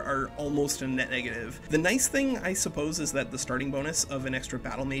you here are almost a net negative. The nice thing, I suppose, is that the starting bonus of an extra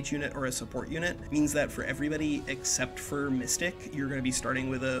battle mage unit or a support unit means that for everybody except for Mystic, you're going to be starting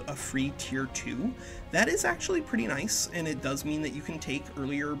with a free tier 2. That is actually pretty nice, and it does mean that you can take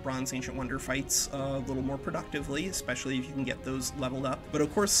earlier Bronze Ancient Wonder fights a little more productively, especially if you can get those leveled up. But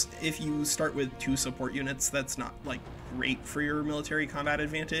of course, if you start with 2 support units, that's not like great for your military combat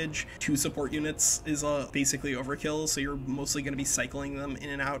advantage. 2 support units is basically overkill, so you're mostly going to be cycling them in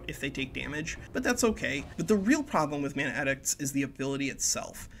and out if they take damage, but that's okay. But the real problem with Mana Addicts is the ability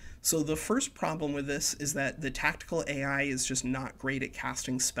itself. So the first problem with this is that the tactical AI is just not great at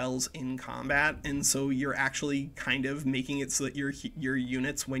casting spells in combat, and so you're actually kind of making it so that your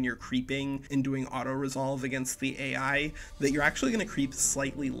units, when you're creeping and doing auto-resolve against the AI, that you're actually going to creep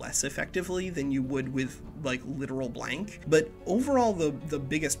slightly less effectively than you would with like literal blank. But overall, the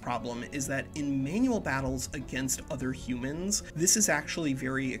biggest problem is that in manual battles against other humans, this is actually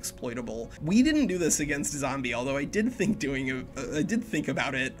very exploitable. We didn't do this against Zombie, although I did think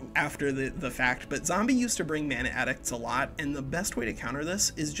about it after the fact, but Zombie used to bring mana addicts a lot, and the best way to counter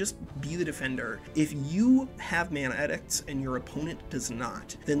this is just be the defender. If you have mana addicts and your opponent does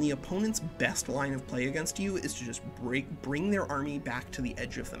not, then the opponent's best line of play against you is to just bring their army back to the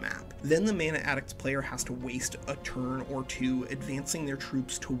edge of the map. Then the mana addict player has to waste a turn or two advancing their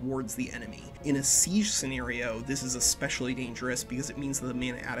troops towards the enemy. In a siege scenario, this is especially dangerous because it means that the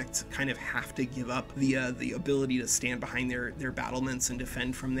mana addicts kind of have to give up the ability to stand behind their battlements and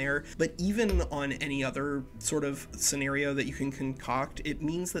defend from there. But even on any other sort of scenario that you can concoct, it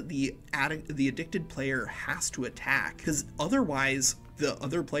means that the addicted player has to attack, because otherwise the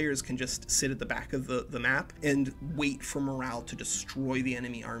other players can just sit at the back of the map and wait for morale to destroy the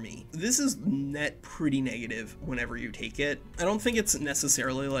enemy army. This is net pretty negative whenever you take it. I don't think it's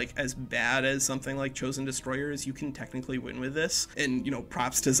necessarily like as bad as something like Chosen Destroyers. You can technically win with this, and you know,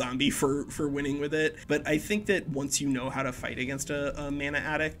 props to Zombie for winning with it. But I think that once you know how to fight against a mana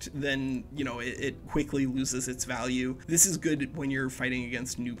addict, then you know it quickly loses its value. This is good when you're fighting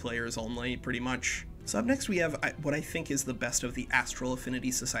against new players only, pretty much. So up next we have what I think is the best of the Astral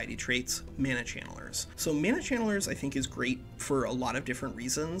Affinity Society traits, Mana Channelers. So Mana Channelers I think is great for a lot of different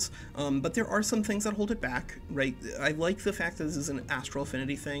reasons, but there are some things that hold it back, right? I like the fact that this is an Astral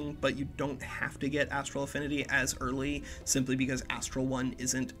Affinity thing, but you don't have to get Astral Affinity as early simply because Astral 1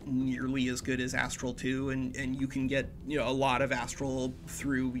 isn't nearly as good as Astral 2, and you can get, you know, a lot of Astral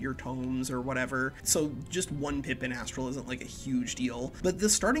through your tomes or whatever. So just one pip in Astral isn't like a huge deal. But the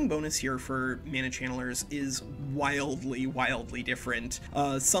starting bonus here for Mana Channelers is wildly different.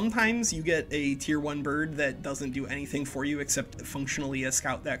 Sometimes you get a tier 1 bird that doesn't do anything for you except functionally a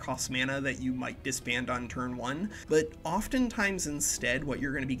scout that costs mana that you might disband on turn 1, but oftentimes instead what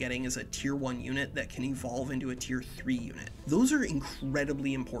you're going to be getting is a tier 1 unit that can evolve into a tier 3 unit. Those are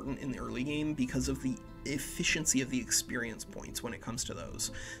incredibly important in the early game because of the efficiency of the experience points when it comes to those.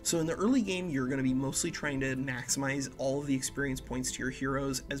 So in the early game, you're going to be mostly trying to maximize all of the experience points to your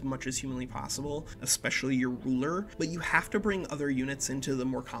heroes as much as humanly possible, especially your ruler, but you have to bring other units into the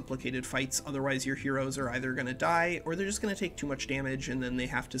more complicated fights, otherwise your heroes are either going to die or they're just going to take too much damage and then they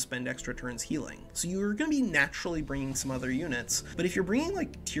have to spend extra turns healing. So you're going to be naturally bringing some other units, but if you're bringing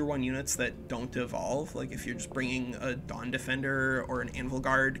like tier 1 units that don't evolve, like if you're just bringing a Dawn Defender or an Anvil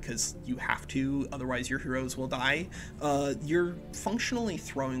Guard because you have to, otherwise your heroes will die, you're functionally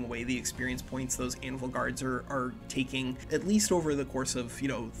throwing away the experience points those Anvil Guards are taking, at least over the course of, you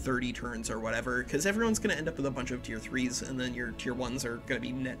know, 30 turns or whatever, because everyone's going to end up with a bunch of tier 3s, and then your tier 1s are going to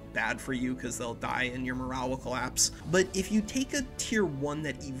be net bad for you because they'll die and your morale will collapse. But if you take a tier 1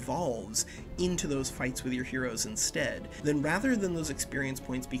 that evolves into those fights with your heroes instead, then rather than those experience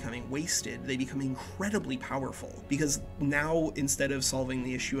points becoming wasted, they become incredibly powerful, because now instead of solving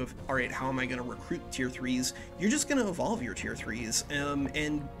the issue of, all right, how am I going to recruit tier 3s, you're just going to evolve your tier 3s,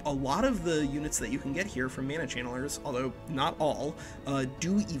 and a lot of the units that you can get here from Mana Channelers, although not all,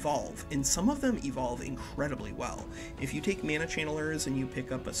 do evolve, and some of them evolve incredibly well. If you take Mana Channelers and you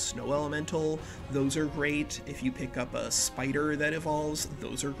pick up a Snow Elemental, those are great. If you pick up a Spider that evolves,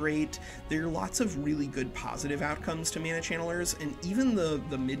 those are great. There are lots of really good positive outcomes to Mana Channelers, and even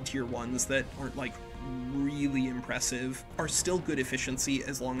the mid-tier ones that aren't like really impressive are still good efficiency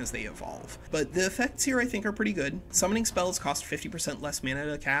as long as they evolve. But the effects here I think are pretty good. Summoning spells cost 50% less mana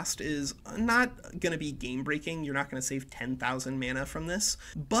to cast is not going to be game breaking. You're not going to save 10,000 mana from this,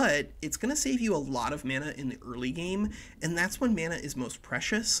 but it's going to save you a lot of mana in the early game, and that's when mana is most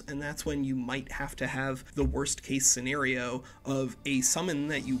precious, and that's when you might have to have the worst case scenario of a summon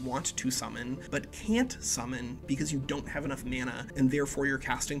that you want to summon but can't summon because you don't have enough mana, and therefore your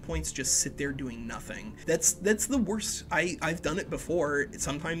casting points just sit there doing nothing. That's the worst. I've done it before.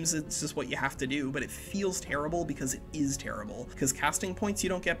 Sometimes it's just what you have to do, but it feels terrible because it is terrible, because casting points you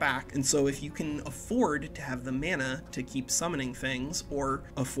don't get back. And so if you can afford to have the mana to keep summoning things, or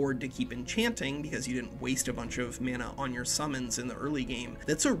afford to keep enchanting because you didn't waste a bunch of mana on your summons in the early game,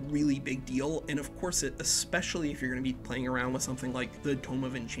 that's a really big deal. And of course, especially if you're going to be playing around with something like the Tome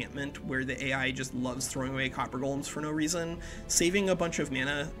of Enchantment, where the AI just loves throwing away copper golems for no reason, saving a bunch of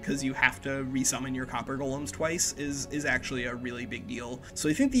mana because you have to resummon your copper golems twice is actually a really big deal. So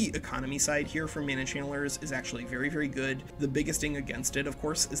I think the economy side here for Mana Channelers is actually very good. The biggest thing against it, of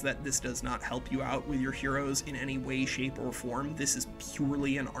course, is that this does not help you out with your heroes in any way, shape, or form. This is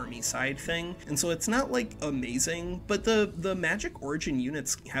purely an army side thing, and so it's not like amazing, but the magic origin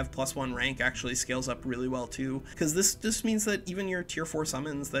units have +1 rank actually scales up really well too, because this just means that even your tier 4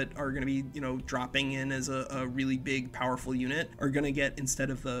 summons that are going to be, you know, dropping in as a really big powerful unit are going to get, instead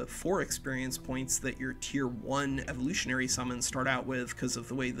of the 4 experience points, points that your tier 1 evolutionary summons start out with, because of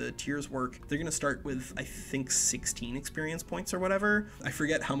the way the tiers work. They're going to start with, I think, 16 experience points or whatever. I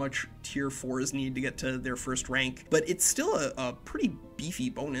forget how much tier 4s need to get to their first rank, but it's still a pretty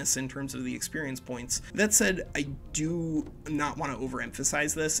beefy bonus in terms of the experience points. That said, I do not want to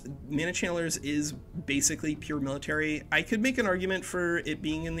overemphasize this. Mana Channelers is basically pure military. I could make an argument for it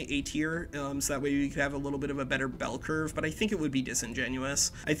being in the A tier, so that way we could have a little bit of a better bell curve, but I think it would be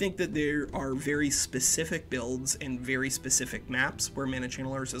disingenuous. I think that there are very specific builds and very specific maps where Mana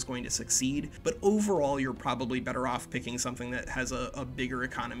Channelers is going to succeed, but overall you're probably better off picking something that has a bigger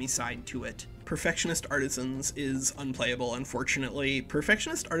economy side to it. Perfectionist Artisans is unplayable, unfortunately.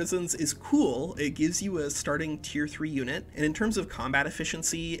 Perfectionist Artisans is cool. It gives you a starting tier 3 unit, and in terms of combat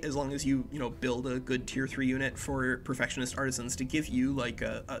efficiency, as long as you build a good tier 3 unit for Perfectionist Artisans to give you, like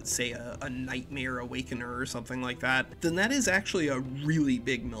say a Nightmare Awakener or something like that, then that is actually a really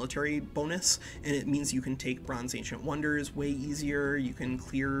big military bonus, and it means you can take Bronze Ancient Wonders way easier, you can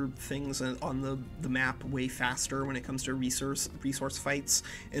clear things on the map way faster when it comes to resource fights,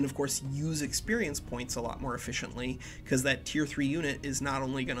 and of course use experience points a lot more efficiently, because that tier 3 unit is not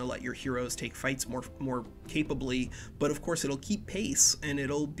only going to let your heroes take fights more capably, but of course it'll keep pace and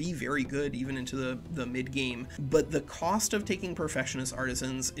it'll be very good even into the mid game. But the cost of taking Perfectionist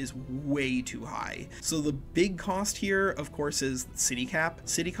Artisans is way too high. So the big cost here, of course, is city cap.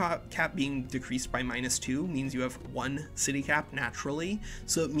 City cap being decreased by -2 means you have 1 city cap naturally.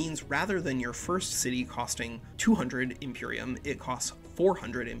 So it means rather than your first city costing 200 Imperium, it costs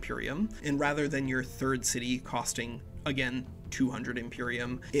 400 Imperium, and rather than your third city costing, again, 200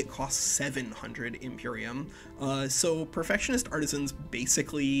 Imperium, it costs 700 Imperium. So Perfectionist Artisans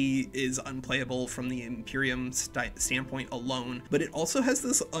basically is unplayable from the Imperium standpoint alone, but it also has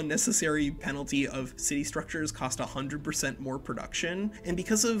this unnecessary penalty of city structures cost 100% more production, and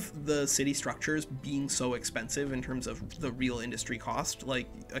because of the city structures being so expensive in terms of the real industry cost, like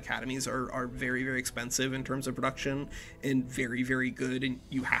academies are very, very expensive in terms of production and very, very good, and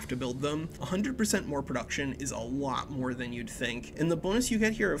you have to build them. 100% more production is a lot more than you'd think, and the bonus you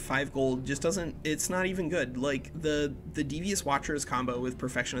get here of 5 gold just doesn't, it's not even good. Like the Devious Watchers combo with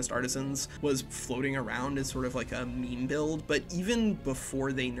Perfectionist Artisans was floating around as sort of like a meme build, but even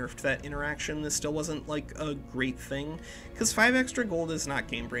before they nerfed that interaction, this still wasn't like a great thing, because 5 extra gold is not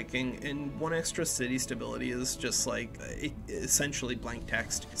game breaking, and 1 extra city stability is just like essentially blank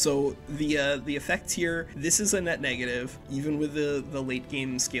text. So the effects here, this is a net negative, even with the late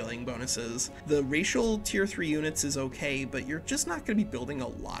game scaling bonuses. The racial tier 3 units is okay, but you're just not going to be building a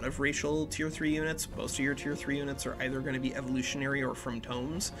lot of racial tier 3 units. Most of your tier 3 units are either going to be evolutionary or from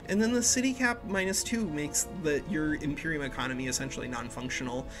tomes. And then the city cap -2 makes your Imperium economy essentially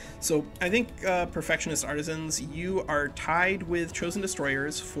non-functional. So I think Perfectionist Artisans, you are tied with Chosen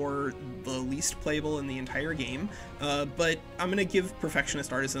Destroyers for the least playable in the entire game, but I'm going to give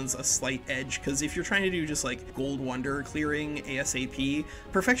Perfectionist Artisans a slight edge, because if you're trying to do just like Gold Wonder clearing ASAP,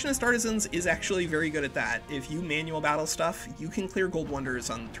 Perfectionist Artisans is actually very good at that. If you manual battle stuff, you can clear Gold Wonders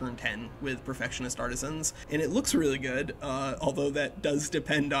on turn 10 with Perfectionist Artisans, and it looks really good, although that does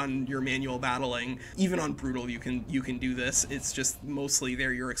depend on your manual battling. Even on Brutal you can do this, it's just mostly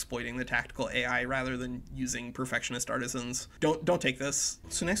there you're exploiting the tactical AI rather than using Perfectionist Artisans. Don't take this.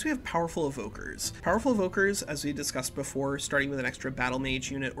 So next we have Powerful Evokers. Powerful Evokers, as we discussed before, starting with an extra Battle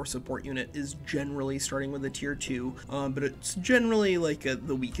Mage unit or support unit is generally starting with a tier 2, but it's generally like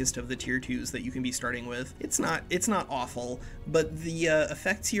the weakest of the tier 2s that you can be starting with. It's not awful, but the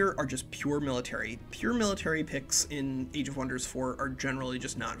effects here are just pure military. Pure military picks in Age of Wonders 4 are generally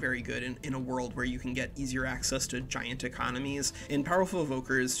just not very good in a world where you can get easier access to giant economies, and Powerful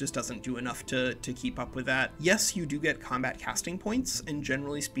Evokers just doesn't do enough to keep up with that. Yes, you do get combat casting points, and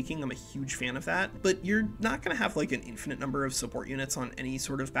generally speaking, I'm a huge fan of that, but you're not going to have like an infinite number of support units on any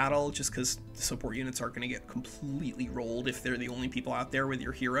sort of battle, just because support units are going to get completely rolled if they're the only people out there with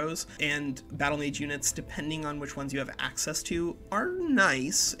your heroes, and Battle Mage units, depending on which ones you have access to, are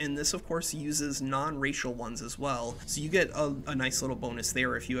nice, and this of course uses non-racial ones as well, so you get a nice little bonus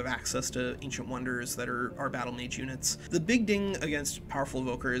there if you have access to Ancient Wonders that are Battle Mage units. The big ding against Powerful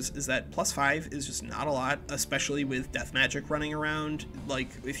Evokers is that +5 is just not a lot, especially with Death Magic running around. Like,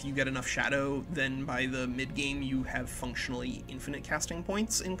 if you get enough Shadow, then by the mid-game you have functionally infinite casting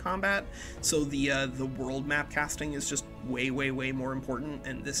points in combat. So the world map casting is just way more important,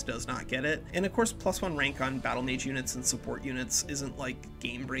 and this does not get it. And of course, +1 rank on battle mage units and support units isn't like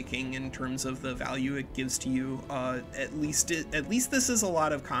game breaking in terms of the value it gives to you. At least this is a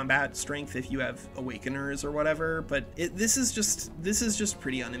lot of combat strength if you have awakeners or whatever, but this is just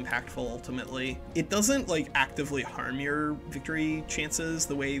pretty unimpactful ultimately. It doesn't like actively harm your victory chances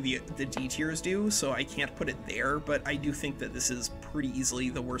the way the D tiers do, so I can't put it there, but I do think that this is pretty easily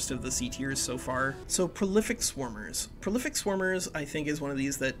the worst of the C tiers so far. So prolific swarmers. Prolific swarmers, I think, is one of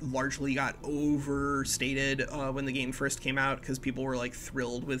these that largely got overstated when the game first came out, because people were like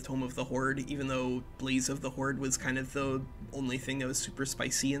thrilled with Tome of the Horde, even though Blaze of the Horde was kind of the only thing that was super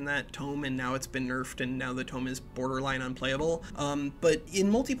spicy in that tome, and now it's been nerfed and now the tome is borderline unplayable. But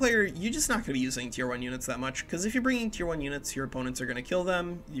in multiplayer, you're just not going to be using tier 1 units that much, because if you're bringing tier 1 units, your opponents are going to kill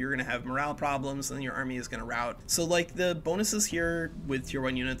them, you're going to have morale problems, and then your army is going to rout. So like the bonuses here with tier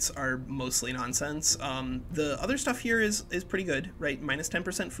 1 units are mostly nonsense. The other stuff here is pretty good, right? Minus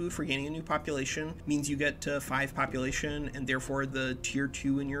 10% food for gaining a new population means you get to 5 population, and therefore the tier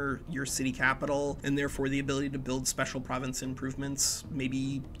 2 in your city capital, and therefore the ability to build special province improvements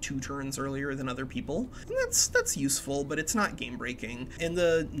maybe 2 turns earlier than other people. And that's useful, but it's not game breaking. And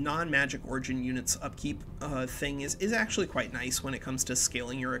the non-magic origin units upkeep thing is actually quite nice when it comes to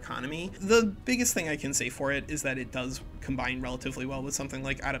scaling your economy. The biggest thing I can say for it is that it does combine relatively well with something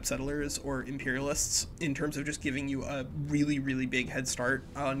like Adept Settlers or Imperialists in terms of just giving you a really big head start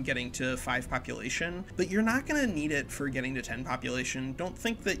on getting to 5 population, but you're not going to need it for getting to 10 population. Don't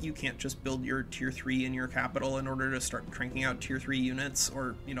think that you can't just build your tier 3 in your capital in order to start cranking out tier 3 units,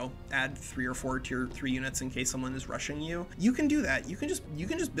 or, you know, add 3 or 4 tier 3 units in case someone is rushing you. You can do that. You can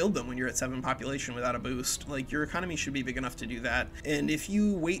just build them when you're at 7 population without a boost. Like, your economy should be big enough to do that. And if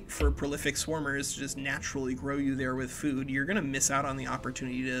you wait for prolific swarmers to just naturally grow you there with food, you're going to miss out on the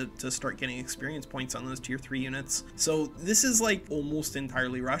opportunity to start getting experience points on those tier 3 units. So this is like almost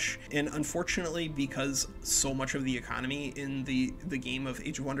entirely rush, and unfortunately, because so much of the economy in the game of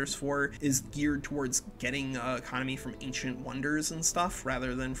Age of Wonders 4 is geared towards getting economy from ancient wonders and stuff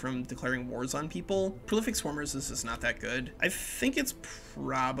rather than from declaring wars on people, prolific swarmers is just not that good. I think it's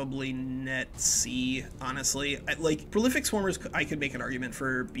probably net C, honestly. Like, prolific swarmers, I could make an argument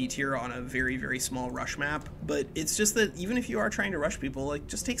for B tier on a very small rush map, but it's just that even if you are trying to rush people, like,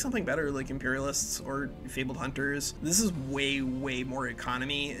 just take something better like Imperialists or Fabled Hunters. This is way more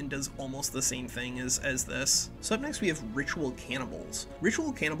economy and does almost the same thing as this. So up next we have Ritual Cannibals.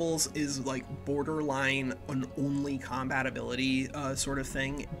 Ritual Cannibals is like borderline an only combat ability sort of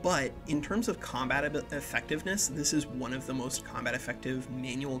thing, but in terms of combat effectiveness, this is one of the most combat effective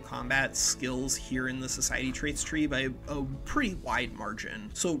manual combat skills here in the society traits tree by a pretty wide margin.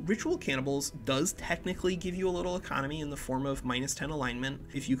 So Ritual Cannibals does technically give you a little economy in the form of -10 alignment.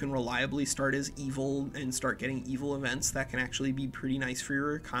 If you can reliably start as evil and start getting evil events, that can actually be pretty nice for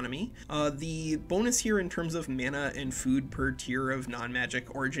your economy. The bonus here in terms of mana and food per tier of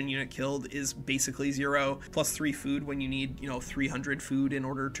non-magic origin unit killed is basically 0. +3 food when you need, 300 food in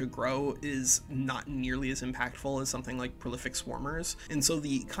order to grow is not nearly as impactful as something like prolific swarmers. And so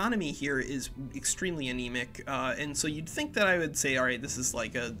the economy here is extremely anemic. And so you'd think that I would say, all right, this is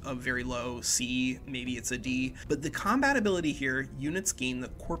like a very low C, maybe it's a D, but the combat ability here, units gain the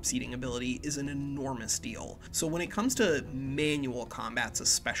corpse eating ability, is an enormous deal. So when it comes to manual combats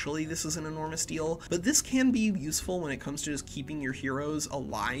especially, this is an enormous deal, but this can be useful when it comes to just keeping your heroes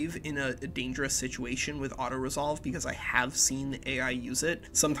alive in a dangerous situation with auto-resolve, because I have seen the AI use it.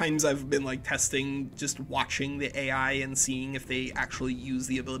 Sometimes I've been like testing, just watching the AI and seeing if they actually use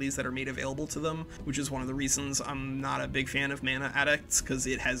the abilities that are made available to them, which is one of the reasons I'm not a big fan of Mana Addicts, because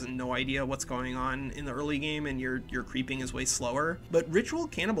it has no idea what's going on in the early game and your creeping is way slower. But Ritual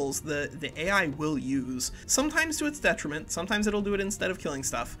Cannibals, the AI will use, sometimes to its detriment, sometimes it'll do it instead of killing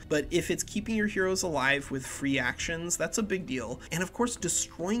stuff, but if it's keeping your heroes alive with free actions, that's a big deal. And of course,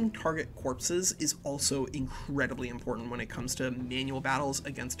 destroying target corpses is also incredibly important when it comes to manual battles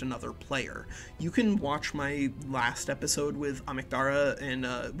against another player. You can watch my last episode with Amikdara and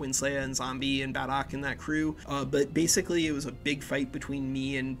Winslaya and Zombie and Badok and that crew, but basically it was a big fight between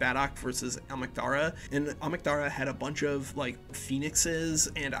me and Badok versus Amikdara, and Amikdara had a bunch of like phoenixes,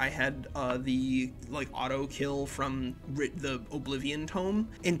 and I had the like auto kill from the Oblivion Tome,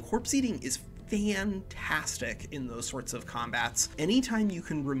 and corpse eating is fantastic in those sorts of combats. Anytime you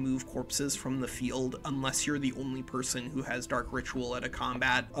can remove corpses from the field, unless you're the only person who has Dark Ritual at a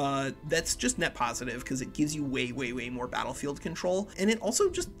combat, that's just net positive because it gives you way more battlefield control, and it also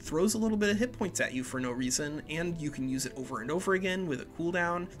just throws a little bit of hit points at you for no reason, and you can use it over and over again with a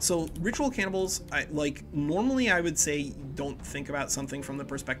cooldown. So Ritual Cannibals, normally I would say don't think about something from the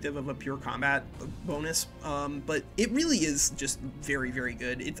perspective of a pure combat bonus, but it really is just very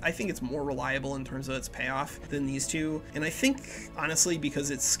good. I think it's more reliable in terms of its payoff than these two, and I think honestly because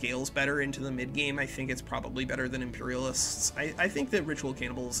it scales better into the mid game, I think it's probably better than Imperialists. I think that Ritual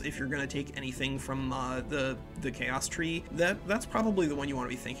Cannibals, if you're going to take anything from the Chaos Tree, that's probably the one you want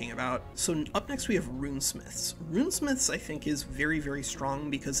to be thinking about. So up next we have Runesmiths. Runesmiths I think is very strong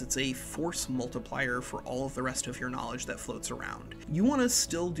because it's a force multiplier for all of the rest of your knowledge that floats around. You want to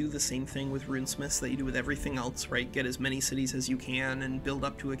still do the same thing with Runesmiths that you do with everything else, right? Get as many cities as you can and build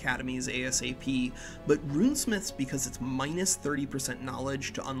up to academies ASAP, but Runesmiths, because it's minus 30%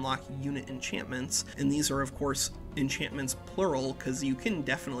 knowledge to unlock unit enchantments, and these are of course enchantments plural because you can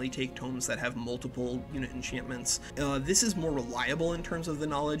definitely take tomes that have multiple unit enchantments. This is more reliable in terms of the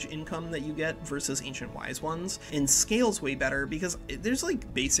knowledge income that you get versus Ancient Wise ones, and scales way better because there's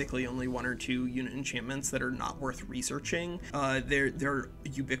like basically only 1 or 2 unit enchantments that are not worth researching. They're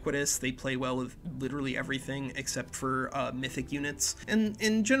ubiquitous, they play well with literally everything except for mythic units,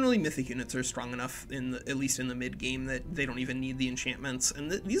 and generally mythic units are strong enough at least in the mid game that they don't even need the enchantments, and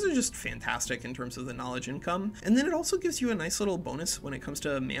these are just fantastic in terms of the knowledge income. And then it also gives you a nice little bonus when it comes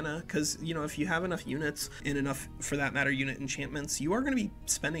to mana, because you know, if you have enough units and enough, for that matter, unit enchantments, you are going to be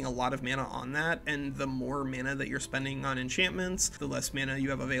spending a lot of mana on that, and the more mana that you're spending on enchantments, the less mana you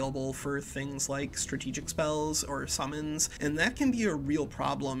have available for things like strategic spells or summons, and that can be a real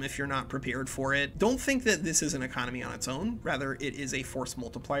problem if you're not prepared for it. Don't think that this is an economy on its own, rather it is a force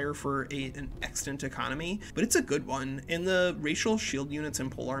multiplier for an extant economy, but it's a good one. And the racial shield units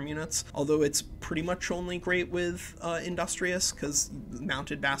and polearm units, although it's pretty much only great with Industrious because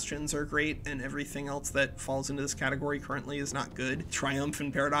mounted bastions are great and everything else that falls into this category currently is not good. Triumph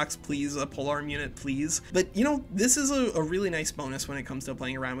and Paradox, please, a polearm unit, please. But you know, this is a really nice bonus when it comes to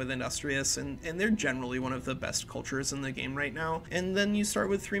playing around with Industrious, and they're generally one of the best cultures in the game right now. And then you start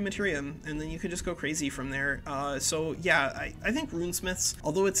with 3 Materium, and then you could just go crazy from there. So yeah, I think Runesmiths,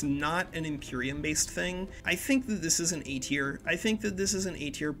 although it's not an Imperium based thing, I think that this is an A tier. I think that this is an A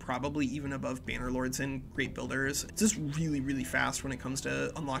tier, probably even above Bannerlords and Great Builders. It's just really fast when it comes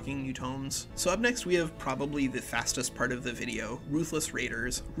to unlocking new tomes. So up next we have probably the fastest part of the video, Ruthless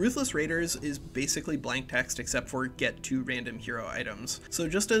Raiders. Ruthless Raiders is basically blank text except for get 2 random hero items. So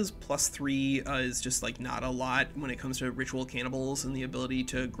just as +3 is just like not a lot when it comes to Ritual Cannibals and the ability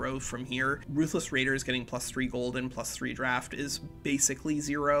to grow from here, Ruthless Raiders getting +3 gold and +3 draft is basically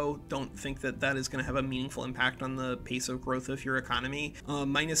 0. Don't think that that is going to have a meaningful impact on the pace of growth of your economy.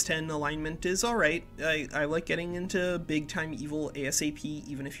 -10 alignment is alright. I like getting into big time evil ASAP,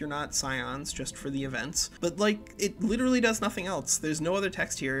 even if you're not Scions, just for the events. But like, it literally does nothing else. There's no other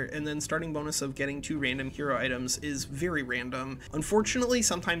text here, and then starting bonus of getting 2 random hero items is very random. Unfortunately,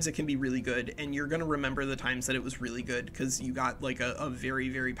 sometimes it can be really good, and you're gonna remember the times that it was really good, because you got like a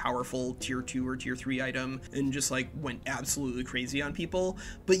very powerful tier 2 or tier 3 item, and just like went absolutely crazy on people.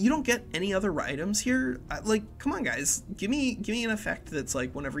 But you don't get any other items here. Like, come on guys, give me an effect that's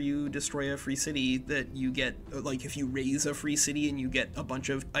like whenever you destroy a free city that you get, like if you raise a free city and you get a bunch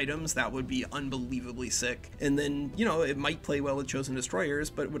of items, that would be unbelievably sick. And then, you know, it might play well with Chosen Destroyers,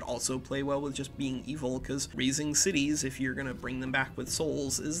 but it would also play well with just being evil, because raising cities, if you're gonna bring them back with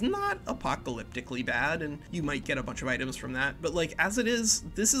souls, is not apocalyptically bad, and you might get a bunch of items from that. But like, as it is,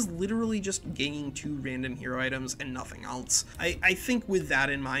 this is literally just gaining 2 random hero items and nothing else. I think with that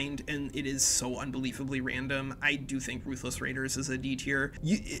in mind, and it is so unbelievably random, I do think Ruthless Raiders is a D tier.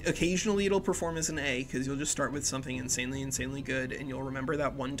 Occasionally it'll perform as an A, because you'll just start with something insanely good, and you'll remember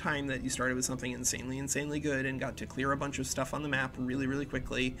that one time that you started with something insanely good and got to clear a bunch of stuff on the map really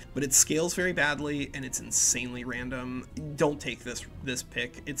quickly. But it scales very badly and it's insanely random. Don't take this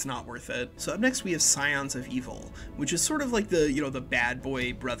pick, it's not worth it. So up next we have Scions of Evil, which is sort of like the, you know, the bad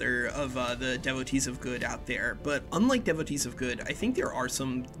boy brother of the Devotees of Good out there. But unlike Devotees of Good, I think there are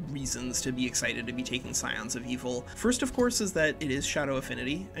some reasons to be excited to be taking Scions of Evil. First, of course, is that it is Shadow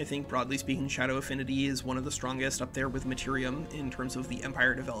Affinity. I think broadly speaking, Shadow Affinity is one of the strongest up there with Materium in terms of the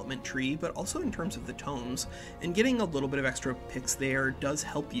Empire development tree, but also in terms of the tomes, and getting a little bit of extra picks there does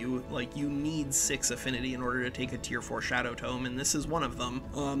help you. Like, you need 6 Affinity in order to take a tier 4 Shadow tome, and this is one of them.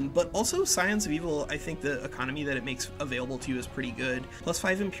 But also Scions of Evil, I think the economy that it makes available to you is pretty pretty good.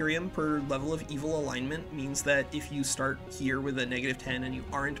 +5 Imperium per level of evil alignment means that if you start here with a -10 and you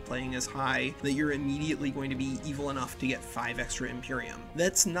aren't playing as high, that you're immediately going to be evil enough to get 5 extra Imperium.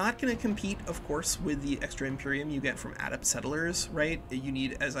 That's not going to compete, of course, with the extra Imperium you get from Adept Settlers, right? You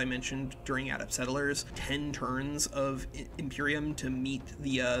need, as I mentioned during Adept Settlers, 10 turns of Imperium to meet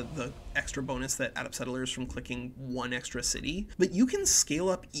the extra bonus that Adept Settlers from clicking 1 extra city. But you can scale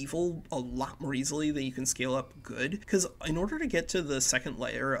up evil a lot more easily than you can scale up good, because in order to get to the second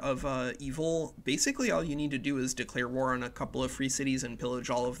layer of evil, basically all you need to do is declare war on a couple of free cities and pillage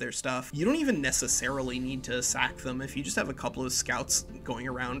all of their stuff. You don't even necessarily need to sack them. If you just have a couple of scouts going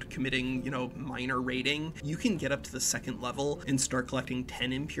around committing, minor raiding, you can get up to the second level and start collecting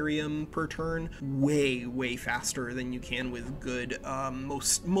 10 Imperium per turn way faster than you can with good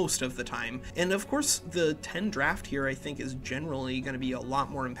most of the time. And of course, the 10 draft here I think is generally going to be a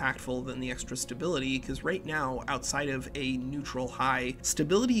lot more impactful than the extra stability, because right now, outside of a neutral high,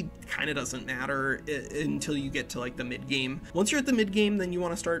 stability kind of doesn't matter until you get to like the mid game. Once you're at the mid game, then you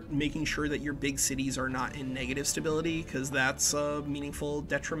want to start making sure that your big cities are not in negative stability, because that's a meaningful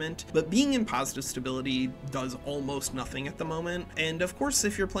detriment. But being in positive stability does almost nothing at the moment. And of course,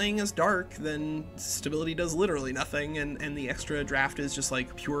 if you're playing as Dark, then stability does literally nothing, and the extra draft is just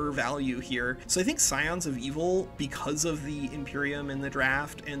like pure value here. So I think Scions of Evil, because of the Imperium in the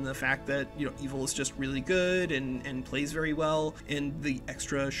draft and the fact that, Evil is just really good and plays very well, and the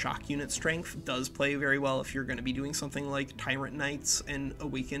extra shock unit strength does play very well if you're going to be doing something like Tyrant Knights and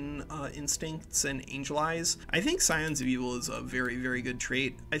Awaken Instincts and Angel Eyes. I think Scions of Evil is a very good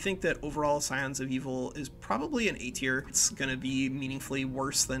trait. I think that overall Scions of Evil is probably an A tier. It's going to be meaningfully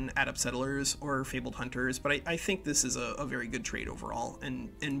worse than Adept Settlers or Fabled Hunters, but I think this is a very good trait overall, and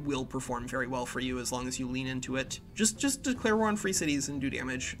will perform very well for you as long as you lean into it. Just declare war on free cities and do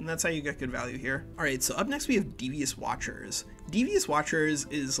damage, and that's how you get good value here. Alright, so up next we have Devious Watchers. Devious Watchers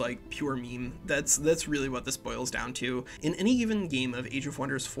is like pure meme. That's really what this boils down to. In any given game of Age of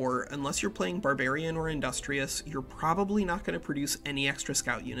Wonders 4, unless you're playing Barbarian or Industrious, you're probably not going to produce any extra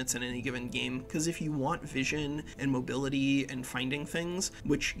scout units in any given game, because if you want vision and mobility and finding things,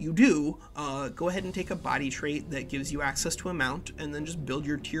 which you do, go ahead and take a body trait that gives you access to a mount, and then just build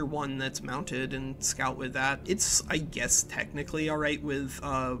your tier 1 that's mounted and scout with that. It's, I guess, technically alright with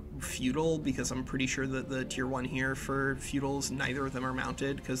Feudal, because I'm pretty sure that the tier 1 here for Feudals, neither of them are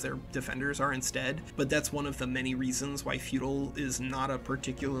mounted because their defenders are instead, but that's one of the many reasons why Feudal is not a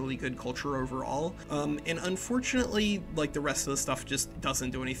particularly good culture overall. And unfortunately, like the rest of the stuff just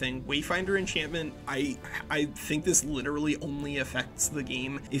doesn't do anything. Wayfinder enchantment, I think this literally only affects the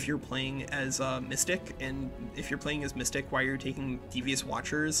game if you're playing as Mystic, and if you're playing as Mystic while you're taking Devious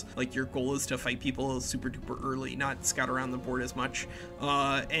Watchers, like your goal is to fight people super duper early, not scout around the board as much.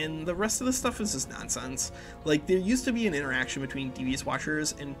 And the rest of the stuff is just nonsense. Like, there used to be an interaction between Devious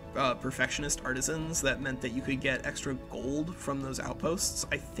Watchers and Perfectionist Artisans that meant that you could get extra gold from those outposts.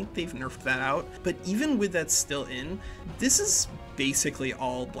 I think they've nerfed that out, but even with that still in, this is basically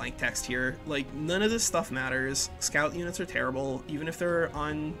all blank text here. Like, none of this stuff matters. Scout units are terrible. Even if they're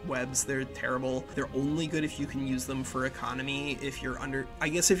on webs, they're terrible. They're only good if you can use them for economy, if you're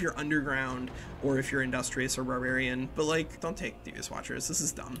if you're underground, or if you're Industrious or Barbarian, but like, don't take Devious Watchers. This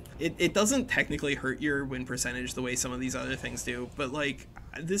is dumb. It doesn't technically hurt your win percentage the way some of these other things do, but like,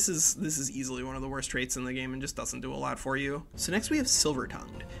 this is easily one of the worst traits in the game and just doesn't do a lot for you. So next we have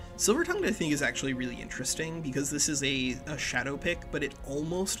Silver-Tongued. Silver-Tongued I think is actually really interesting because this is a shadow pick, but it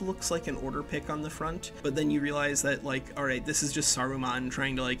almost looks like an order pick on the front, but then you realize that, like, alright, this is just Saruman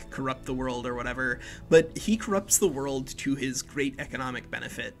trying to like corrupt the world or whatever, but he corrupts the world to his great economic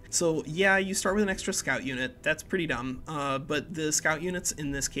benefit. So yeah, you start with an extra scout unit, that's pretty dumb, but the scout units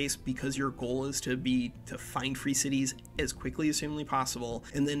in this case, because your goal is to find free cities as quickly as humanly possible,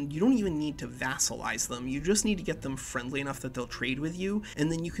 and then you don't even need to vassalize them, you just need to get them friendly enough that they'll trade with you,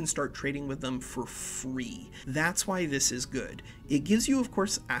 and then you can start trading with them for free. That's why this is good. It gives you, of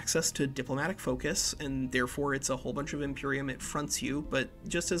course, access to diplomatic focus, and therefore it's a whole bunch of Imperium it fronts you, but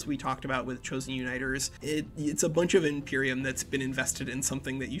just as we talked about with Chosen Uniters, it's a bunch of Imperium that's been invested in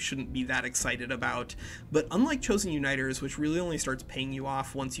something that you shouldn't be that excited about. But unlike Chosen Uniters, which really only starts paying you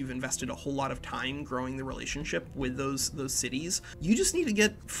off once you've invested a whole lot of time growing the relationship with those cities, you just need to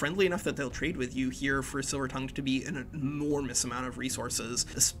get friendly enough that they'll trade with you here for Silver-Tongued to be an enormous amount of resources,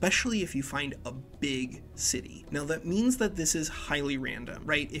 especially if you find a big city. Now that means that this is highly random,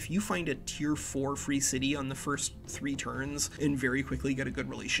 right? If you find a tier 4 free city on the first 3 turns and very quickly get a good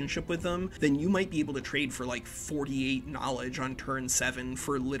relationship with them, then you might be able to trade for like 48 knowledge on turn 7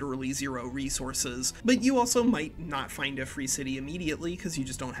 for literally 0 resources. But you also might not find a free city immediately because you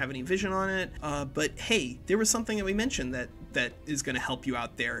just don't have any vision on it. But hey, there was something that we mentioned that is going to help you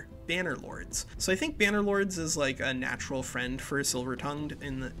out there. Banner Lords. So I think Banner Lords is like a natural friend for Silver-Tongued,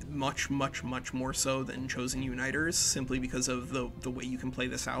 and much more so than Chosen Uniters, simply because of the way you can play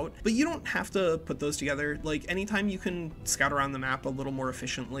this out. But you don't have to put those together. Like, anytime you can scout around the map a little more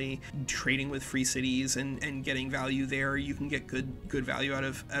efficiently, trading with free cities and getting value there, you can get good value out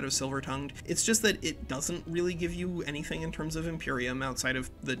of Silver-Tongued. It's just that it doesn't really give you anything in terms of Imperium outside of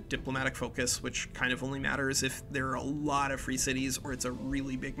the diplomatic focus, which kind of only matters if there are a lot of free cities or it's a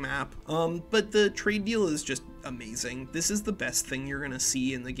really big map. But the trade deal is just amazing. This is the best thing you're gonna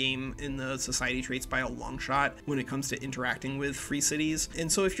see in the game in the society traits by a long shot when it comes to interacting with free cities.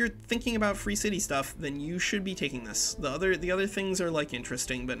 And so if you're thinking about free city stuff, then you should be taking this. The other things are like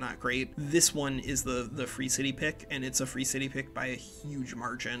interesting but not great. This one is the free city pick, and it's a free city pick by a huge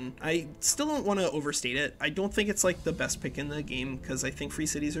margin. I still don't want to overstate it. I don't think it's like the best pick in the game because I think free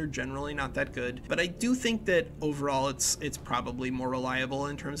cities are generally not that good, but I do think that overall it's probably more reliable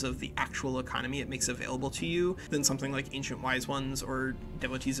in terms of the actual economy it makes available to you than something like Ancient Wise Ones or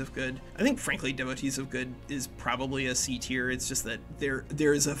Devotees of Good. I think frankly Devotees of Good is probably a C tier. It's just that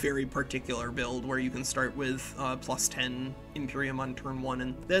there is a very particular build where you can start with plus 10 Imperium on turn 1,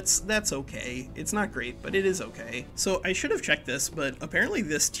 and that's okay. It's not great, but it is okay. So I should have checked this, but apparently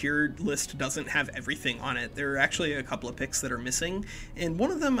this tiered list doesn't have everything on it. There are actually a couple of picks that are missing, and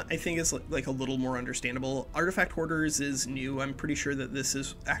one of them I think is like a little more understandable. Artifact Hoarders is new. I'm pretty sure that this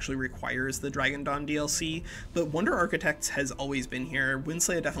is actually requires the Dragon Dawn DLC, but Wonder Architects has always been here.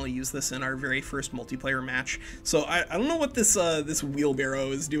 Winsley definitely used this in our very first multiplayer match, so I don't know what this this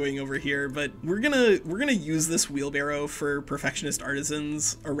wheelbarrow is doing over here, but we're gonna use this wheelbarrow for Perfectionist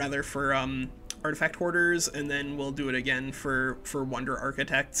Artisans, or rather for Artifact Hoarders, and then we'll do it again for Wonder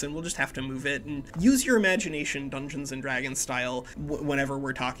Architects, and we'll just have to move it and use your imagination, Dungeons and Dragons style, whenever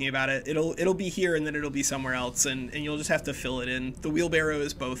we're talking about it. It'll be here and then it'll be somewhere else, and you'll just have to fill it in. The wheelbarrow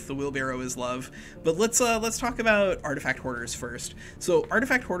is both. The wheelbarrow is love. But let's talk about Artifact Hoarders first. So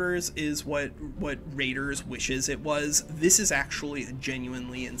Artifact Hoarders is what Raiders wishes it was. This is actually a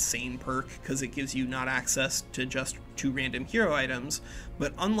genuinely insane perk because it gives you not access to just 2 random hero items,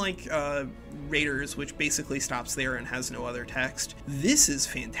 but unlike Raiders, which basically stops there and has no other text, this is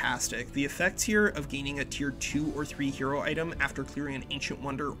fantastic. The effects here of gaining a tier 2 or 3 hero item after clearing an Ancient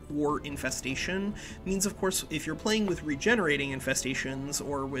Wonder or Infestation means, of course, if you're playing with regenerating infestations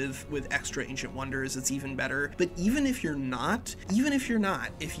or with extra Ancient Wonders, it's even better. But even if you're not,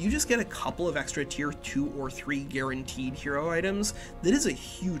 if you just get a couple of extra tier 2 or 3 guaranteed hero items, that is a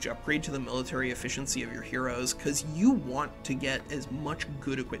huge upgrade to the military efficiency of your heroes, because you want to get as much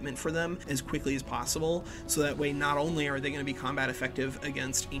good equipment for them as quickly as possible, so that way not only are they going to be combat effective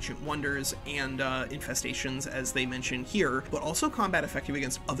against Ancient Wonders and infestations as they mentioned here, but also combat effective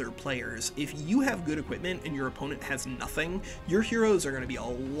against other players. If you have good equipment and your opponent has nothing, your heroes are going to be a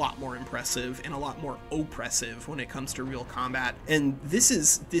lot more impressive and a lot more oppressive when it comes to real combat. And this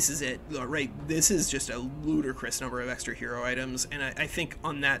is it, right? This is just a ludicrous number of extra hero items, and I think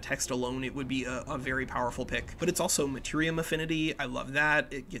on that text alone it would be a very powerful pick. But it's also Materium Affinity. I love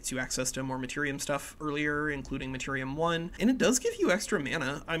that. It gets you access to more Materium stuff earlier, including Materium 1, and it does give you extra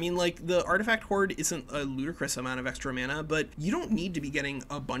mana. I mean, like, the Artifact Hoard isn't a ludicrous amount of extra mana, but you don't need to be getting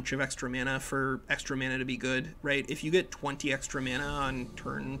a bunch of extra mana for extra mana to be good, right? If you get 20 extra mana on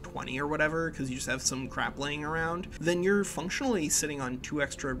turn 20 or whatever, because you just have some crap laying around, then you're functionally sitting on 2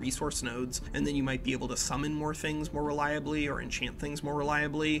 extra resource nodes, and then you might be able to summon more things more reliably or enchant things more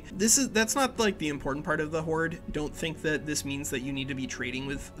reliably. That's not like the important part of the Hoard. Don't think that this means that you need to be trading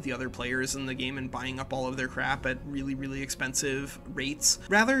with the other players in the game and buying up all of their crap at really, really expensive rates.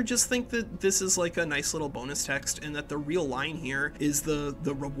 Rather, just think that this is like a nice little bonus text, and that the real line here is the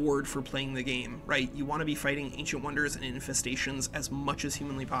reward for playing the game, right? You want to be fighting Ancient Wonders and infestations as much as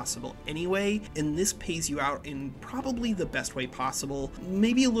humanly possible anyway, and this pays you out in probably the best way possible.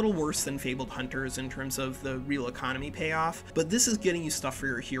 Maybe a little worse than Fabled Hunters in terms of the real economy payoff, but this is getting you stuff for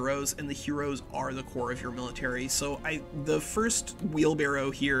your heroes, and the heroes are the core of your military. So the first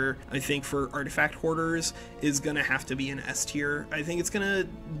wheelbarrow here, I think for artifact hoarders, is gonna have to be an S tier. I think it's gonna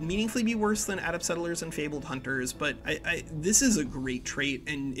meaningfully be worse than Adept Settlers and Fabled Hunters, but this is a great trait,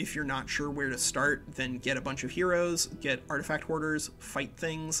 and if you're not sure where to start, then get a bunch of heroes, get artifact hoarders, fight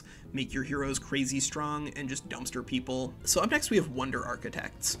things, make your heroes crazy strong, and just dumpster people. So up next we have Wonder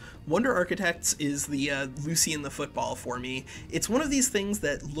Architects. Wonder Architects is the Lucy in the football for me. It's one of these things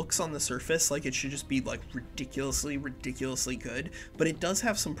that looks on the surface like it should just be like ridiculously good, but it does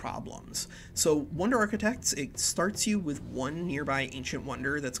have some problems. So Wonder Architects, it starts you with one nearby Ancient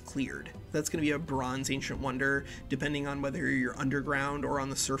Wonder that's cleared. That's going to be a Bronze Ancient Wonder. Depending on whether you're underground or on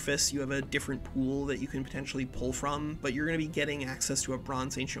the surface, you have a different pool that you can potentially pull from, but you're going to be getting access to a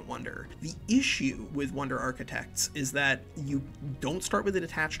Bronze Ancient Wonder. The issue with Wonder Architects is that you don't start with it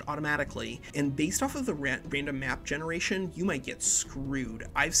attached automatically, and based off of the random map generation, you might get screwed.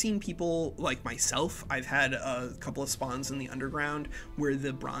 I've seen people like myself, I've had a couple of spawns in the underground where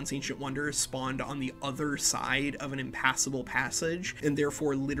the Bronze Ancient Wonder spawned on the other side of an impassable passage, and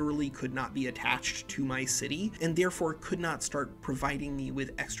therefore literally could not be attached to my city, and therefore could not start providing me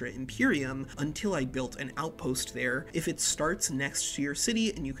with extra Imperium until I built an outpost there. If it starts next to your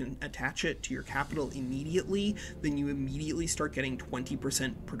city and you can attach it to your capital immediately, then you immediately start getting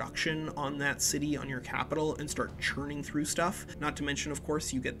 20% production on that city on your capital and start churning through stuff. Not to mention, of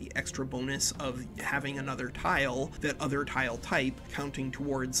course, you get the extra bonus of having another tile, that other tile type, counting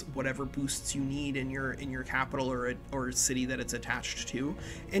towards whatever boosts you need in your capital or city that it's attached to.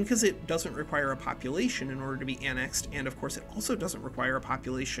 And because it doesn't require a population in order to be annexed, and of course it also doesn't require a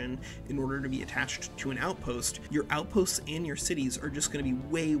population in order to be attached to an outpost, your outposts and your cities are just going to be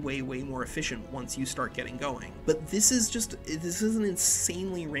way more efficient once you start getting going. But this is an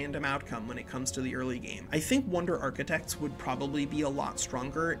insanely random outcome when it comes to the early game. I think Wonder Architects would probably be a lot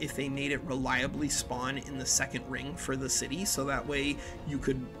stronger if they made it reliably spawn in the second ring for the city, so that way you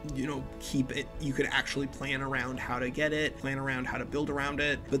could, keep it, you could actually plan around how to get it, plan around how to build around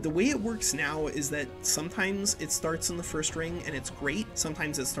it. But the way it works now is that sometimes it starts in the first ring and it's great,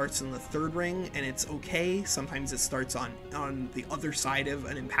 sometimes it starts in the third ring and it's okay, sometimes it starts on the other side of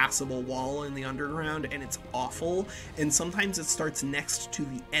an impassable wall in the underground and it's awful, and sometimes it starts next to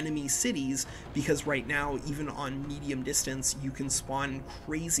the enemy cities, because right now, even on medium distance, you can spawn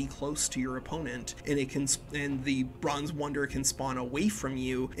crazy close to your opponent, and the Bronze Wonder can spawn away from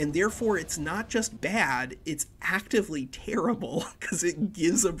you, and therefore it's not just bad, it's actively terrible, because it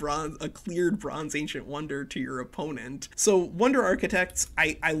gives a cleared Bronze Ancient Wonder to your opponent. So Wonder Architects,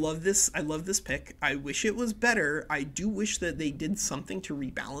 I love this pick. I wish it was better. I do wish that they did something to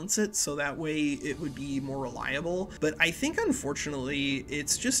rebalance it so that way it would be more reliable, but I think unfortunately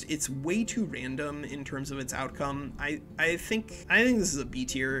it's way too random in terms of its outcome. I think this is a B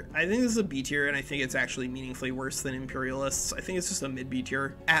tier. I think this is a B tier, and I think it's actually meaningfully worse than Imperialists. I think it's just a mid B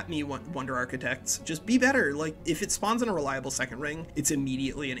tier. At me, Wonder Architects, just be better. Like, if it spawns in a reliable second ring, it's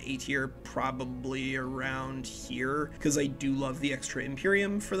immediately an A tier, probably around here, because I do love the extra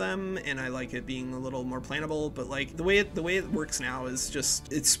Imperium for them, and I like it being a little more plannable. But like the way it works now is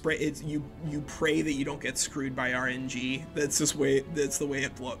just you pray that you don't get screwed by RNG. That's the way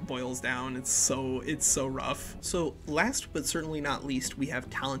it boils down. It's so rough. So last but certainly not least, we have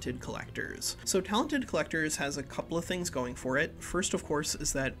Talented Collectors. So Talented Collectors has a couple of things going for it. First, of course,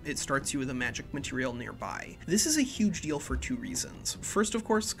 is that it starts you with a magic material nearby. This is a huge deal for two reasons. First, of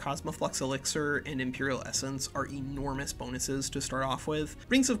course, Cosmoflux Elixir and Imperial Essence are enormous bonuses to start off with.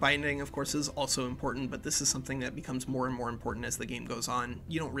 Rings of Binding, of course, is also important, but this is something that becomes more and more important as the game goes on.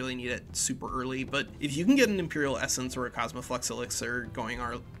 You don't really need it super early, but if you can get an Imperial Essence or a Cosmoflux Elixir going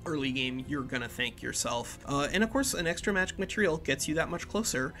our early game, you're gonna thank yourself. And of course, an extra magic material gets you that much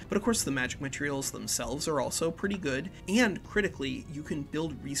closer, but of course the magic materials themselves are also pretty good, and critically, you can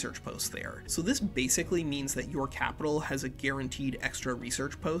build research posts there. So this basically means that your capital has a guaranteed extra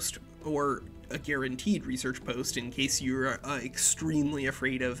research post, or a guaranteed research post in case you're extremely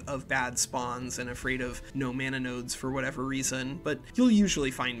afraid of bad spawns and afraid of no mana nodes for whatever reason, but you'll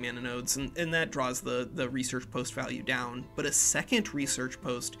usually find mana nodes, and that draws the research post value down. But a second research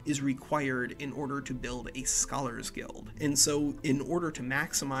post is required in order to build a Scholars Guild, and so in order to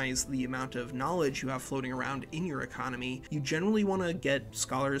maximize the amount of knowledge you have floating around in your economy, you generally want to get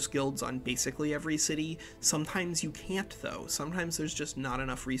Scholars Guilds on basically every city. Sometimes you can't though. Sometimes there's just not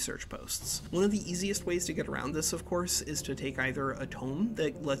enough research posts. One of the easiest ways to get around this, of course, is to take either a tome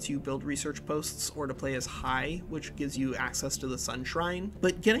that lets you build research posts or to play as high, which gives you access to the Sun Shrine.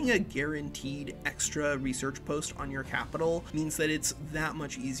 But getting a guaranteed extra research post on your capital means that it's that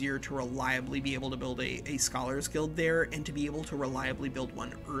much easier to reliably be able to build a Scholars Guild there and to be able to reliably build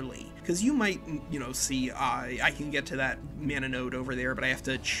one early. Because you might, see, I can get to that mana node over there, but I have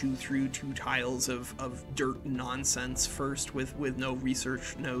to chew through 2 tiles of dirt nonsense first with no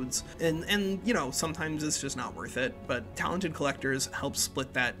research nodes. And sometimes it's just not worth it, but Talented Collectors help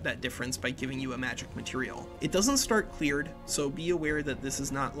split that difference by giving you a magic material. It doesn't start cleared, so be aware that this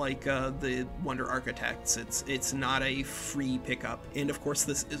is not like the Wonder Architects. It's not a free pickup. And of course,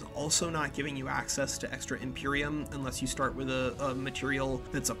 this is also not giving you access to extra Imperium unless you start with a material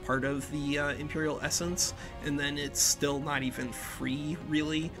that's a part of the Imperial Essence, and then it's still not even free,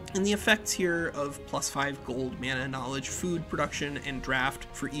 really. And the effects here of +5 gold, mana, knowledge, food production, and draft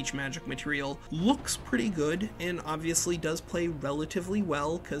for each magic material looks pretty good, and obviously does play relatively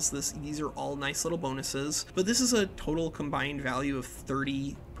well because these are all nice little bonuses. But this is a total combined value of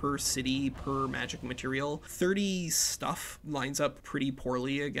 30 per city per magic material. 30 stuff lines up pretty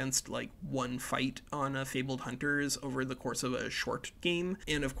poorly against like 1 fight on a Fabled Hunters over the course of a short game.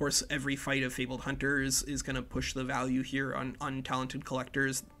 And of course, every fight of Fabled Hunters is going to push the value here on Talented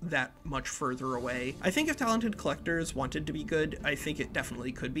Collectors that much further away. I think if Talented Collectors wanted to be good, I think it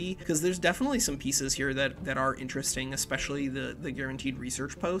definitely could be, because there's definitely some pieces here that are interesting, especially the guaranteed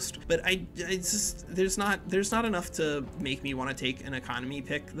research post. But there's not enough to make me want to take an economy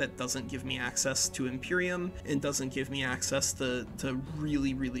pick that doesn't give me access to Imperium and doesn't give me access to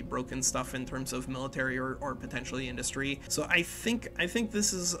really, really broken stuff in terms of military or potentially industry. So I think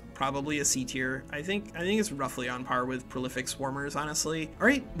this is probably a C tier. I think it's roughly on par with Prolific Swarmers, honestly. All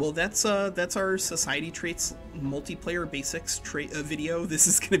right, well that's our society traits multiplayer basics video. This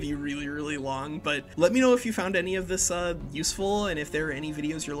is going to be really, really long, but let me know if you found any of this useful and if there are any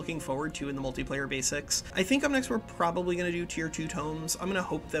videos you're looking forward to in the multiplayer basics. I think up next we're probably going to do tier 2 tomes. I'm going to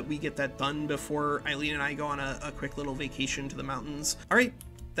hope that we get that done before Eileen and I go on a quick little vacation to the mountains. All right,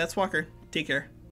 that's Walker. Take care.